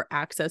and or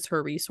access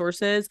her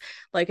resources.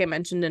 Like I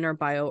mentioned in her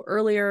bio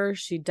earlier,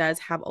 she does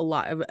have a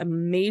lot of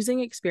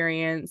amazing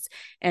experience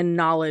and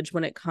knowledge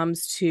when it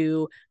comes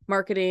to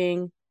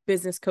marketing,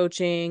 business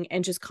coaching,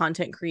 and just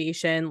content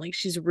creation. Like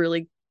she's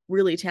really,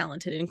 really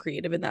talented and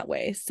creative in that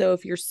way. So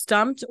if you're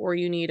stumped or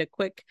you need a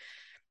quick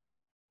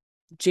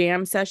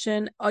jam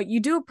session, you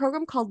do a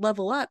program called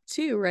Level Up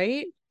too,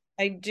 right?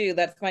 I do.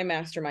 That's my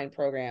mastermind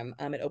program.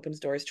 It opens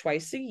doors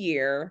twice a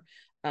year.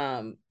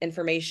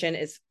 Information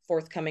is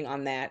forthcoming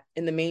on that.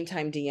 In the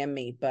meantime, DM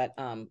me, but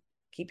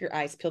keep your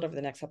eyes peeled over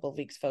the next couple of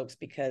weeks, folks,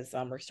 because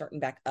we're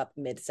starting back up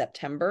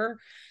mid-September.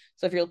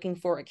 So if you're looking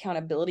for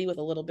accountability with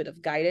a little bit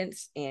of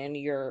guidance and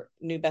your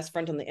new best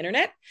friend on the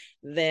internet,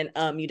 then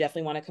you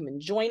definitely want to come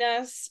and join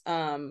us.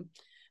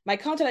 My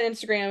content on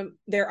Instagram,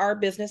 there are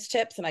business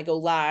tips and I go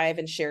live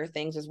and share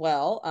things as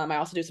well. I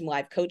also do some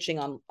live coaching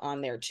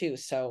on there too.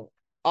 So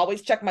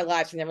always check my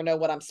lives. You never know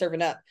what I'm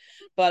serving up.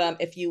 But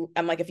if you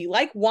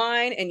like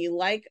wine and you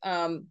like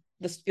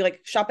you like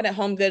shopping at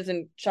Home Goods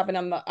and shopping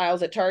on the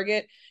aisles at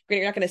Target, great,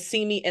 you're not going to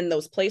see me in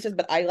those places,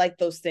 but I like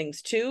those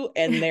things too.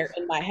 And they're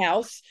in my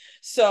house.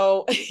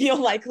 So you'll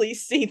likely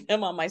see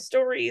them on my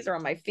stories or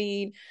on my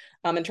feed.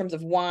 In terms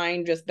of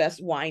wine, just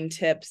best wine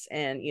tips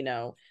and,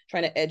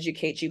 trying to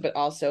educate you, but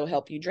also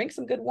help you drink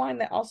some good wine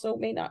that also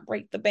may not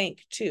break the bank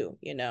too,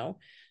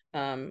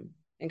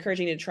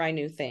 encouraging you to try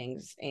new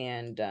things.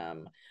 And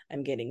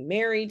I'm getting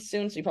married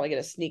soon. So you probably get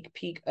a sneak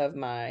peek of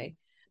my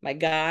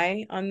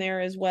guy on there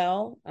as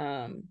well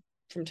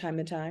from time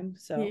to time.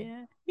 So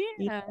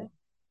yeah.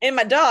 And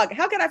my dog.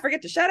 How can I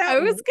forget to shout out? I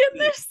was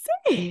gonna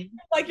say,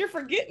 like you're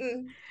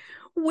forgetting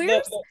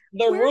where's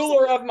the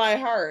ruler of my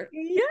heart.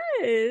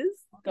 Yes,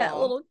 that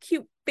little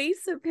cute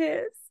face of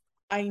his.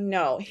 I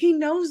know. He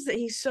knows that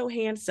he's so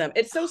handsome.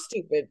 It's so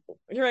stupid.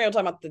 Here I go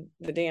talking about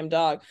the damn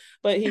dog.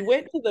 But he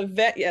went to the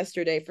vet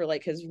yesterday for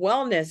like his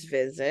wellness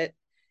visit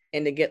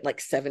and to get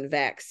like 7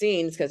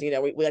 vaccines because,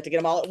 we like to get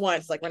them all at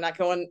once. Like we're not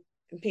going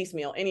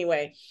piecemeal.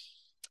 Anyway,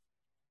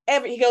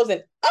 he goes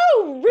in,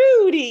 oh,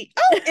 Rudy.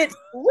 Oh, it's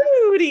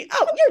Rudy.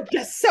 Oh, you're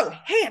just so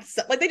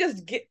handsome. Like they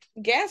just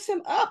gas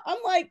him up. I'm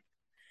like,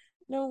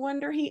 no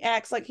wonder he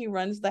acts like he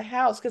runs the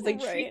house because they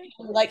treat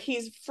him like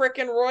he's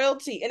freaking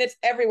royalty. And it's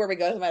everywhere we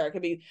go. It doesn't matter. It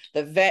could be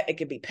the vet. It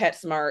could be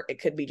PetSmart.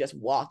 It could be just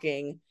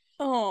walking.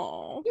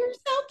 Oh, you're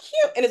so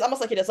cute. And it's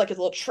almost like he does like his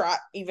little trot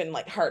even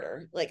like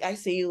harder. Like, I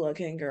see you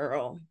looking,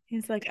 girl.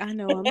 He's like, I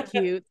know I'm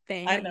cute.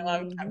 Thanks. I know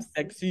I'm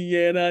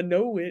sexy and I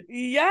know it.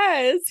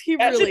 Yes, he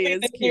really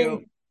is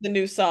cute. The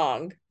new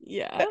song.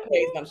 Yeah. That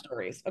plays on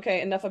stories.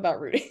 Okay, enough about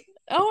Rudy.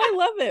 Oh, I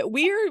love it.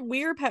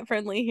 We are pet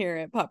friendly here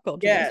at Pop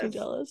Culture Makes Me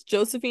Jealous.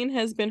 Josephine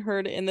has been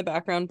heard in the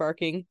background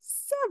barking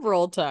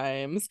several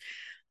times.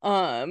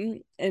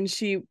 And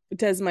she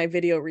does my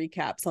video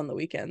recaps on the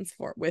weekends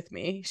with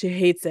me. She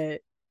hates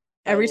it.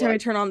 Every time I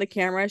turn on the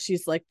camera,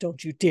 she's like,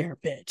 don't you dare,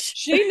 bitch.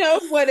 She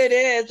knows what it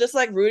is, just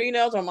like Rudy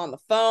knows I'm on the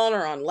phone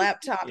or on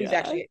laptop. He's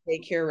actually at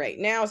daycare right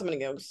now, so I'm gonna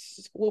go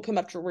swoop him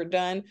up till we're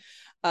done.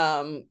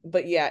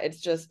 But yeah,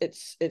 it's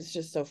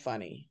just so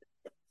funny.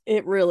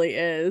 It really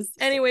is.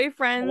 Anyway,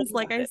 friends,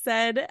 like I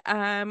said,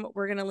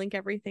 we're gonna link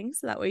everything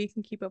so that way you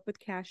can keep up with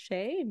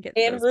Cachet and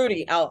get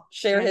Rudy. I'll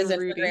share his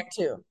Instagram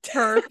too.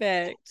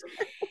 Perfect.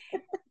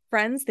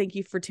 Friends, thank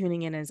you for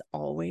tuning in as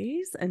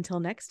always. Until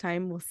next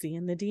time, we'll see you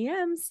in the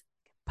DMs.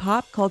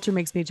 Pop Culture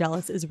Makes Me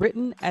Jealous is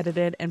written,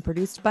 edited, and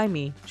produced by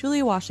me,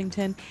 Julia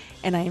Washington,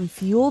 and I am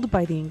fueled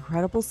by the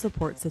incredible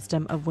support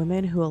system of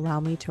women who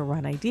allow me to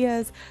run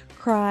ideas,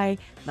 cry,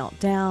 melt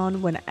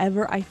down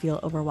whenever I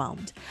feel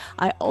overwhelmed.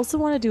 I also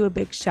want to do a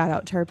big shout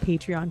out to our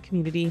Patreon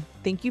community.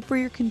 Thank you for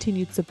your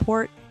continued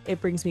support.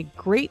 It brings me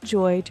great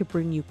joy to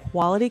bring you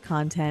quality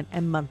content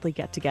and monthly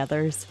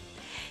get-togethers.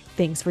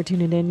 Thanks for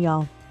tuning in,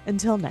 y'all.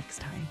 Until next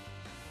time.